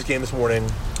invited me to this game this morning.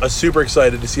 I was super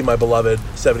excited to see my beloved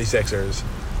 76ers.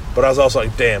 But I was also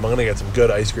like, damn, I'm going to get some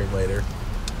good ice cream later.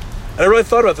 And I really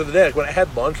thought about it the other day. Like, when I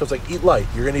had lunch, I was like, eat light.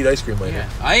 You're going to eat ice cream later. Yeah,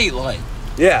 I ate light.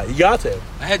 Yeah, you got to.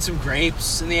 I had some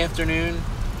grapes in the afternoon.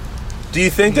 Do you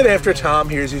think that after Tom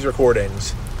hears these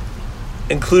recordings,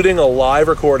 including a live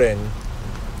recording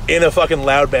in a fucking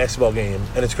loud basketball game,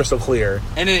 and it's crystal clear,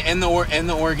 And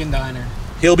the Oregon Diner.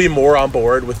 he'll be more on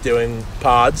board with doing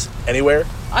pods anywhere?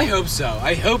 I hope so.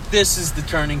 I hope this is the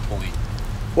turning point.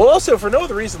 Well, also, for no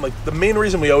other reason, like, the main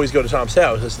reason we always go to Tom's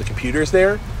house is the computer's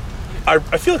there. I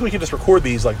feel like we can just record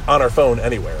these, like, on our phone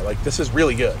anywhere. Like, this is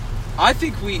really good. I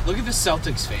think look at the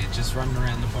Celtics fan just running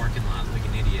around the parking lot like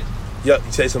an idiot. Yeah,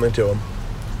 you say something to him.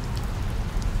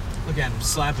 Look at him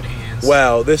slapping hands.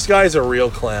 Wow, this guy's a real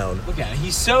clown. Look at him.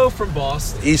 He's so from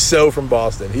Boston. He's so from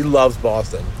Boston. He loves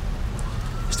Boston.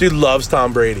 This dude loves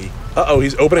Tom Brady. Uh-oh,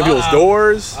 he's opening people's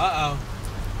doors. Uh-oh.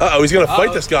 Uh-oh, he's going to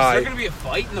fight this guy. Is there going to be a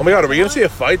fight in the Oh my god, are we parking going to see a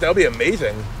lot? fight? That would be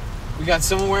amazing. We got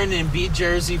someone wearing an Embiid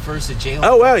jersey versus Jalen.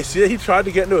 Oh wow, you see that he tried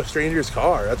to get into a stranger's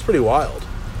car. That's pretty wild.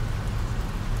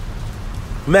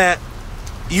 Matt,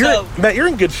 you're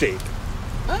in good shape.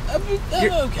 I'm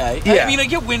okay. Yeah. I mean, I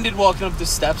get winded walking up the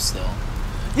steps still.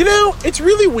 You know, it's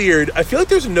really weird. I feel like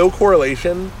there's no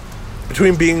correlation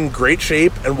between being in great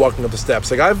shape and walking up the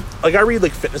steps. Like I read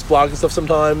like fitness blogs and stuff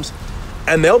sometimes,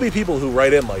 and there'll be people who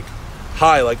write in like,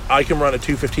 "Hi, like I can run a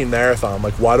 2:15 marathon.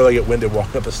 Like, why do I get winded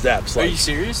walking up the steps?" Like, Are you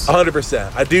serious?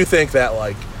 100%. I do think that,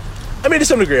 like, I mean, to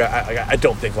some degree, I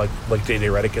don't think like JJ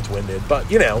Redick gets winded,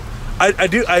 but you know, I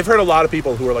do. I've heard a lot of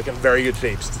people who are like in very good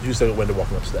shape who still get winded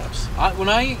walking up steps. When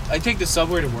I take the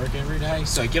subway to work every day,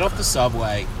 so I get off the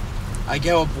subway, I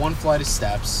go up one flight of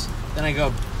steps, then I go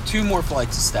up 2 more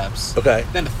flights of steps. Okay.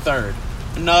 Then a third,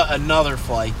 another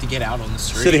flight to get out on the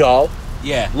street. City Hall.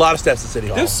 Yeah. A lot of steps at City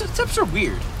Hall. Those steps are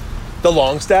weird. The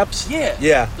long steps. Yeah.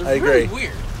 Yeah, They're I agree. Really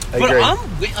weird. I but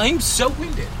agree. I'm so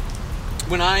winded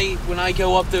when I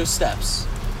go up those steps.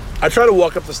 I try to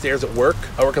walk up the stairs at work.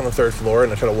 I work on the 3rd floor,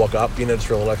 and I try to walk up, just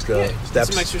for a little extra steps.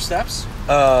 Some extra steps.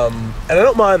 And I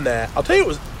don't mind that. I'll tell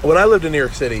you, when I lived in New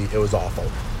York City, it was awful.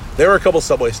 There were a couple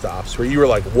subway stops where you were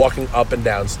like walking up and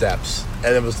down steps,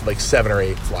 and it was like 7 or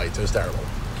 8 flights. It was terrible.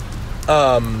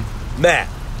 Matt,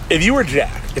 if you were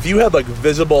jacked, if you had like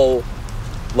visible,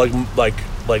 like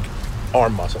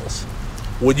arm muscles,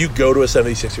 would you go to a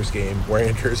 76ers game wearing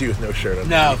a jersey with no shirt on?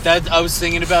 No, I was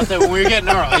thinking about that when we were getting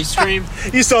our ice cream.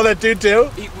 You saw that dude too?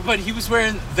 But he was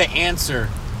wearing the Answer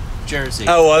jersey.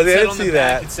 Oh, well, I It said didn't on the see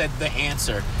back, that. It said the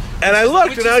Answer. And I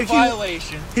looked, Which and is now a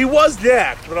violation. he was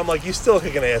jacked, but I'm like, you still look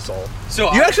like an asshole.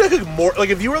 So you actually look more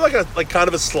like if you were like kind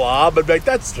of a slob, I'd be like,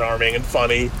 that's charming and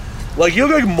funny. Like, you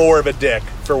look like more of a dick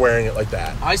for wearing it like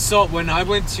that. I saw when I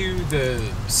went to the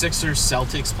Sixers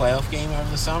Celtics playoff game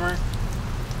over the summer.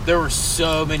 There were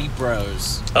so many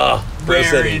bros Bro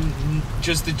City. wearing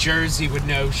just the jersey with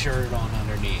no shirt on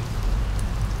underneath.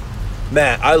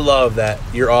 Matt, I love that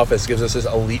your office gives us this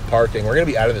elite parking. We're gonna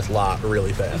be out of this lot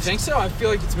really fast. You think so? I feel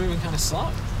like it's moving kind of slow.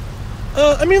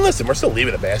 I mean, listen, we're still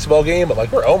leaving a basketball game, but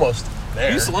like we're almost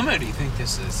there. Whose limo do you think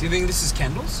this is? Do you think this is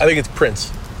Kendall's? I think it's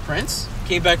Prince. Prince?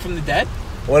 Came back from the dead?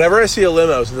 Whenever I see a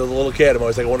limo since I was a little kid, I'm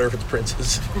always like, I wonder if it's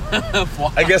Prince's.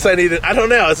 Why? I guess I need it. I don't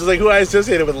know. This is like who I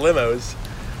associated with limos.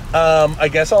 I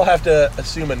guess I'll have to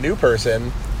assume a new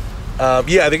person.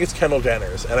 Yeah, I think it's Kendall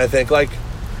Jenner's, and I think like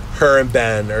her and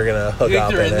Ben are gonna hook You think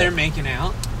up. they're in it. there making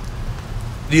out?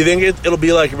 Do you think it'll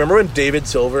be like? Remember when David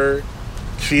Silver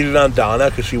cheated on Donna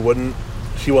because she wanted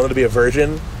to be a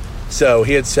virgin? So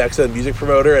he had sex with a music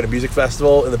promoter at a music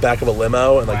festival in the back of a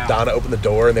limo, and like Wow. Donna opened the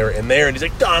door, and they were in there, and he's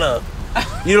like, Donna,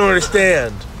 you don't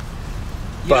understand.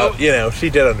 But she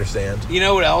did understand. You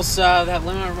know what else that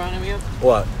limo reminded me of?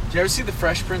 What? Did you ever see the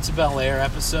Fresh Prince of Bel-Air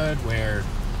episode where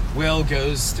Will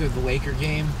goes to the Laker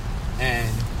game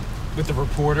and with the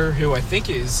reporter who I think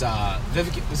is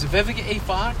Vivica A.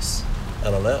 Fox?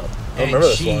 I don't know. I don't And remember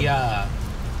this one.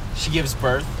 she gives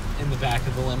birth in the back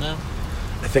of the limo.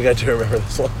 I think I do remember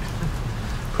this one.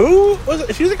 Who was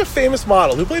it? She was like a famous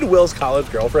model. Who played Will's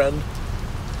college girlfriend?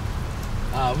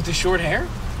 With the short hair?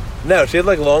 No, she had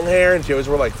like long hair and she always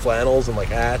wore like flannels and like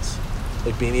hats,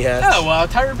 like beanie hats. Oh,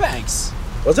 Tyra Banks.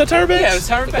 Was that Tyra Banks? Yeah, it was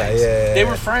Tyra Banks. Yeah. They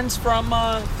were friends from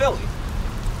Philly.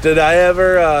 Did I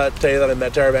ever tell you that I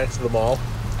met Tyra Banks at the mall?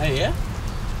 Oh, yeah?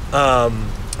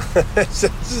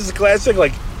 This is a classic,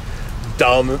 like,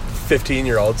 dumb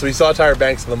 15-year-old. So we saw Tyra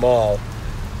Banks in the mall,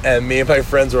 and me and my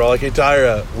friends were all like, "Hey,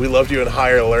 Tyra, we loved you in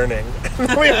higher learning." and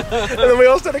then we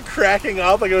all started cracking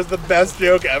up like it was the best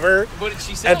joke ever. What did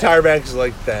she say? And Tyra Banks was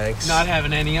like, "Thanks." Not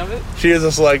having any of it? She was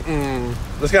just like,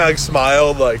 just kind of like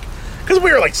smiled, like, because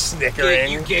we were like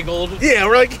snickering. You giggled. Yeah,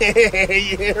 we're like,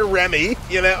 "Hey, Remy,"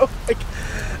 you know? Like,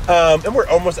 and we're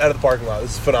almost out of the parking lot.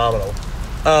 This is phenomenal.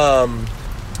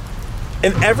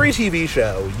 In every TV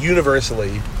show,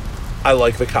 universally, I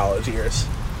like the college years.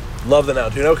 Love the now.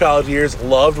 Do you know college years?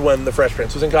 Loved when the Fresh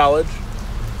Prince was in college.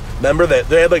 Remember that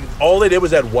they had like all they did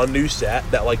was add one new set,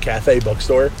 that like cafe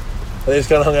bookstore. They just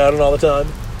kind of hung out in all the time.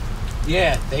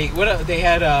 Yeah, they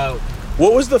had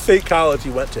What was the fake college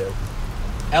you went to?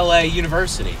 L.A.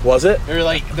 University. Was it? They were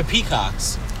like the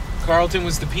Peacocks. Carlton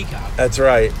was the Peacock. That's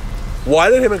right. Why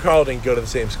did him and Carlton go to the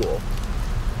same school?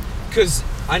 Because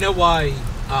I know why.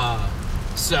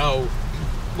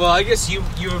 I guess U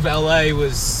of LA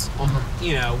was,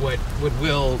 what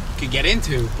Will could get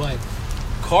into, but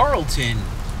Carlton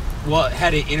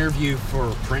had an interview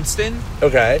for Princeton.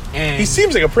 Okay. And he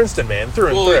seems like a Princeton man through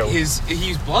and through.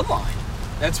 He's bloodline.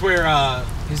 That's where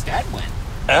his dad went.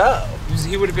 Oh.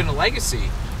 He would have been a legacy,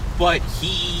 but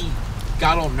he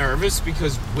got all nervous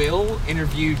because Will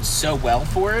interviewed so well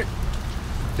for it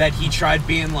that he tried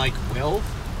being like Will.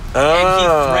 Oh. And he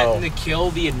threatened to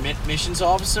kill the admissions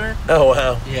officer. Oh,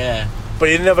 wow. Yeah. But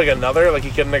he didn't have like another? Like he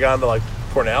couldn't have gone to like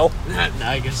Cornell? No,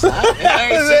 I guess not.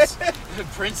 It's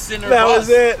just Princeton or bust.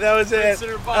 That was Princeton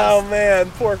it. or bust. Oh,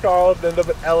 man. Poor Carlton ended up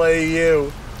at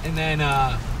LAU. And then,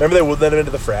 remember they wouldn't let him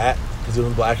into the frat because he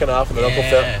wasn't black enough? And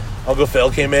then Uncle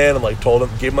Phil came in and like told him,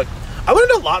 gave him like, I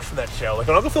learned a lot from that show. Like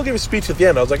when Uncle Phil gave a speech at the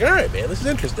end, I was like, all right, man, this is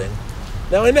interesting.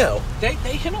 Now I know. They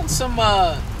hit on some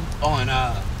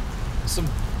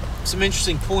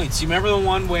interesting points. You remember the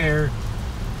one where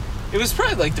it was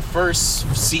probably like the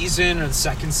first season or the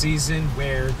second season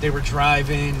where they were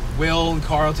driving, Will and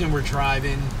Carlton were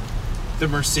driving the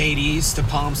Mercedes to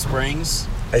Palm Springs.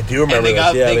 I do remember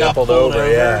they got pulled over.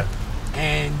 Yeah.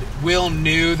 And Will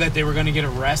knew that they were going to get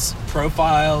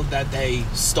profiled, that they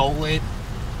stole it.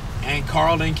 And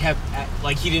Carlton kept,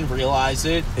 like, he didn't realize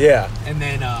it. Yeah. And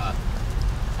then, I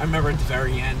remember at the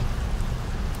very end,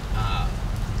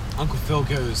 Uncle Phil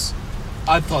goes,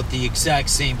 "I thought the exact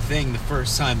same thing the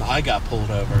first time I got pulled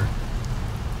over."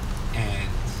 And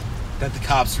that the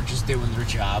cops were just doing their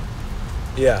job.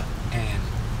 Yeah. And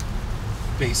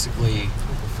basically,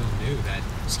 Uncle Phil knew that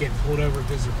he's getting pulled over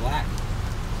because they're black.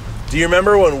 Do you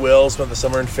remember when Will spent the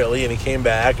summer in Philly and he came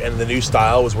back and the new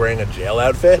style was wearing a jail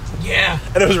outfit? Yeah.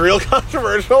 And it was real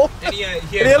controversial. And he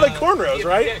had like cornrows,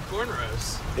 right? Yeah,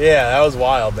 cornrows. Yeah, that was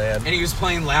wild, man. And he was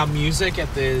playing loud music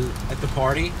at the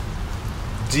party.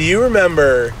 Do you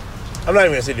remember, I'm not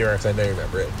even going to say do you remember because I know you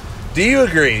remember it. Do you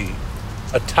agree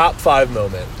a top 5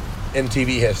 moment in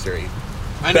TV history?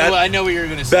 I know what you're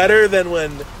going to say. Better than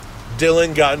when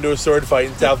Dylan got into a sword fight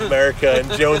in South America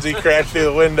and Jonesy crashed through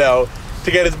the window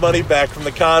to get his money back from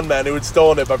the con man who had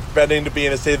stolen it by pretending to be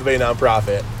in a Save the Bay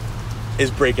nonprofit,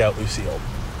 is Breakout Lucille.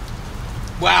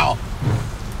 Wow.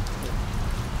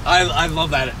 I love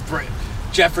that.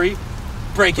 Jeffrey,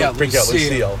 Breakout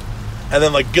Lucille. And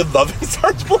then, like, Good Lovin'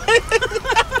 starts playing.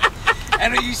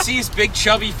 And you see his big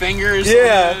chubby fingers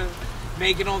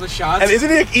making all the shots. And isn't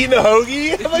he, like, eating a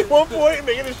hoagie at, like, one point and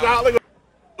making a shot? Like,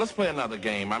 let's play another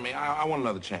game. I mean, I want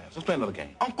another chance. Let's play another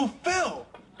game. Uncle Phil,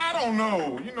 I don't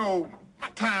know. You know, my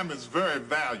time is very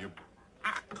valuable.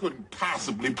 I couldn't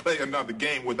possibly play another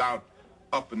game without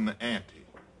upping the ante.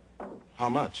 How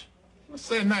much? Let's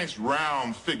say a nice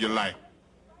round figure like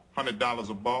 $100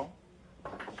 a ball.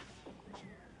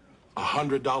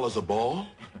 $100 a ball?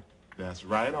 That's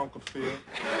right, Uncle Phil.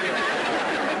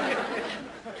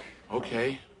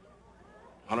 Okay.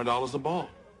 $100 a ball.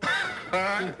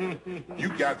 You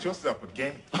got yourself a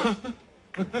game.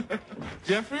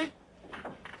 Jeffrey?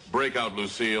 Breakout,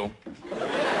 Lucille.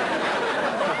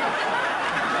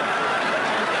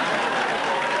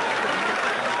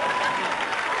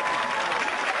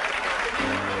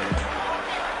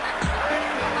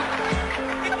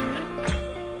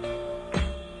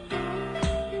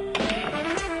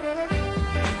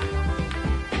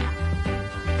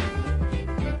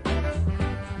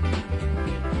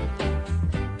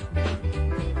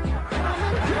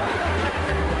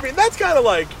 that's kind of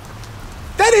like,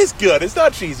 that is good. It's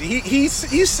not cheesy.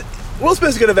 He's Will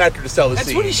Smith's a good actor to sell the scene.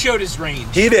 That's when he showed his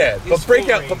range. He did. His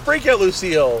But Breakout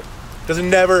Lucille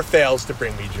never fails to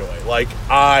bring me joy. Like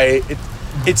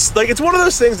it's one of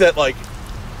those things that like,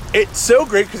 it's so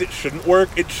great because it shouldn't work.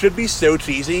 It should be so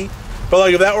cheesy. But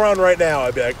like, if that were on right now,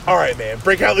 I'd be like, all right, man,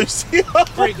 Breakout Lucille.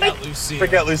 Breakout Lucille.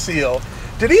 Breakout Lucille.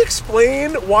 Did he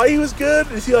explain why he was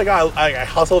good? Is he like, I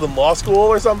hustled in law school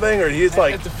or something? Or he's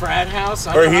like... At the frat house?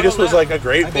 Or he just was like a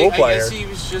great pool player? I guess he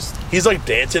was just... He's like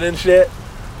dancing and shit.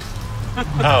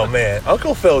 Oh, man.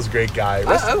 Uncle Phil's a great guy.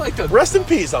 I like Uncle Rest in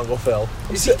peace, Uncle Phil.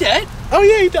 Is he dead? Oh,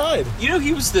 yeah, he died. You know,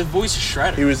 he was the voice of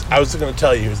Shredder. I was going to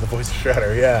tell you, he was the voice of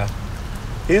Shredder, yeah.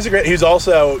 He was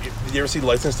also... Did you ever see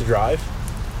License to Drive?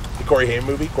 The Corey Haim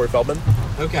movie, Corey Feldman?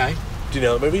 Okay. Do you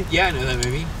know that movie? Yeah, I know that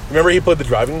movie. Remember he played the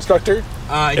driving instructor?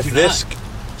 I do not.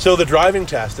 So the driving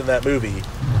test in that movie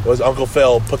was Uncle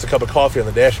Phil puts a cup of coffee on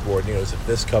the dashboard and he goes, if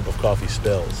this cup of coffee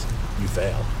spills, you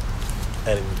fail.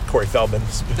 And Corey Feldman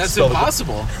That's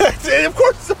impossible. Of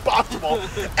course it's impossible.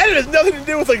 And it has nothing to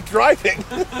do with like driving.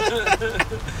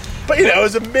 But you know, it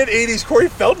was a mid-'80s Corey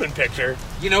Feldman picture.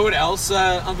 You know what else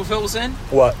Uncle Phil was in?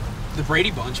 What? The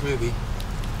Brady Bunch movie.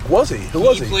 Was he? Who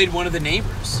was he? He played one of the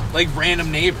neighbors. Like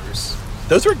random neighbors.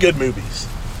 Those were good movies.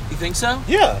 You think so?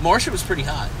 Yeah. Marcia was pretty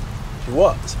hot. She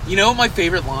was. You know what my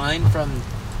favorite line from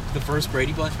the first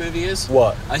Brady Bunch movie is?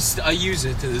 What? I use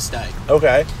it to this day.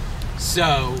 Okay.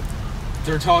 So,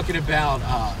 they're talking about...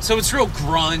 so it's real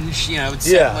grunge, you know, it's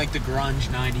set in like the grunge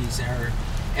 90s era.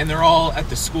 And they're all at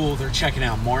the school, they're checking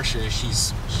out Marcia.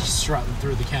 She's strutting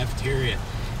through the cafeteria.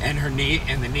 And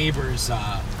the neighbors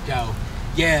go,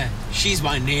 yeah, she's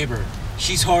my neighbor.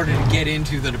 She's harder to get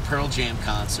into than a Pearl Jam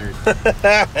concert.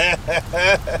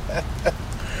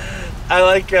 I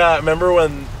like, remember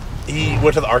when he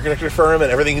went to the architecture firm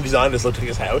and everything he designed just looked like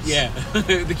his house? Yeah.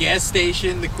 The gas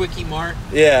station, the Quickie Mart.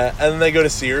 Yeah, and then they go to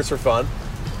Sears for fun.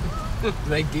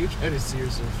 They do go to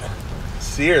Sears for fun.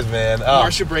 Sears, man. Oh.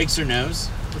 Marcia breaks her nose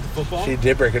with the football. She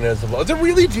did break her nose with the football. It's a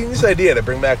really genius idea to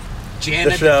bring back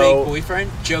Janet, the fake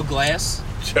boyfriend, Joe Glass.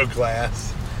 Joe Glass.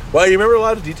 Well, you remember a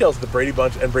lot of details of the Brady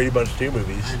Bunch and Brady Bunch 2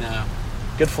 movies. I know.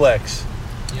 Good flex.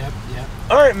 Yep.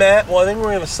 All right, Matt. Well, I think we're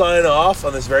going to sign off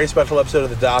on this very special episode of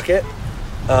The Docket.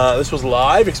 This was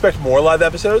live. Expect more live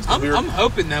episodes. I'm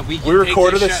hoping that we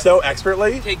recorded this so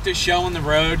expertly. Take the show on the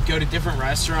road, go to different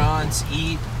restaurants,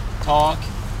 eat, talk.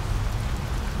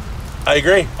 I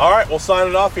agree. All right, we'll sign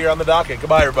it off here on The Docket.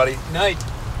 Goodbye, everybody. Night.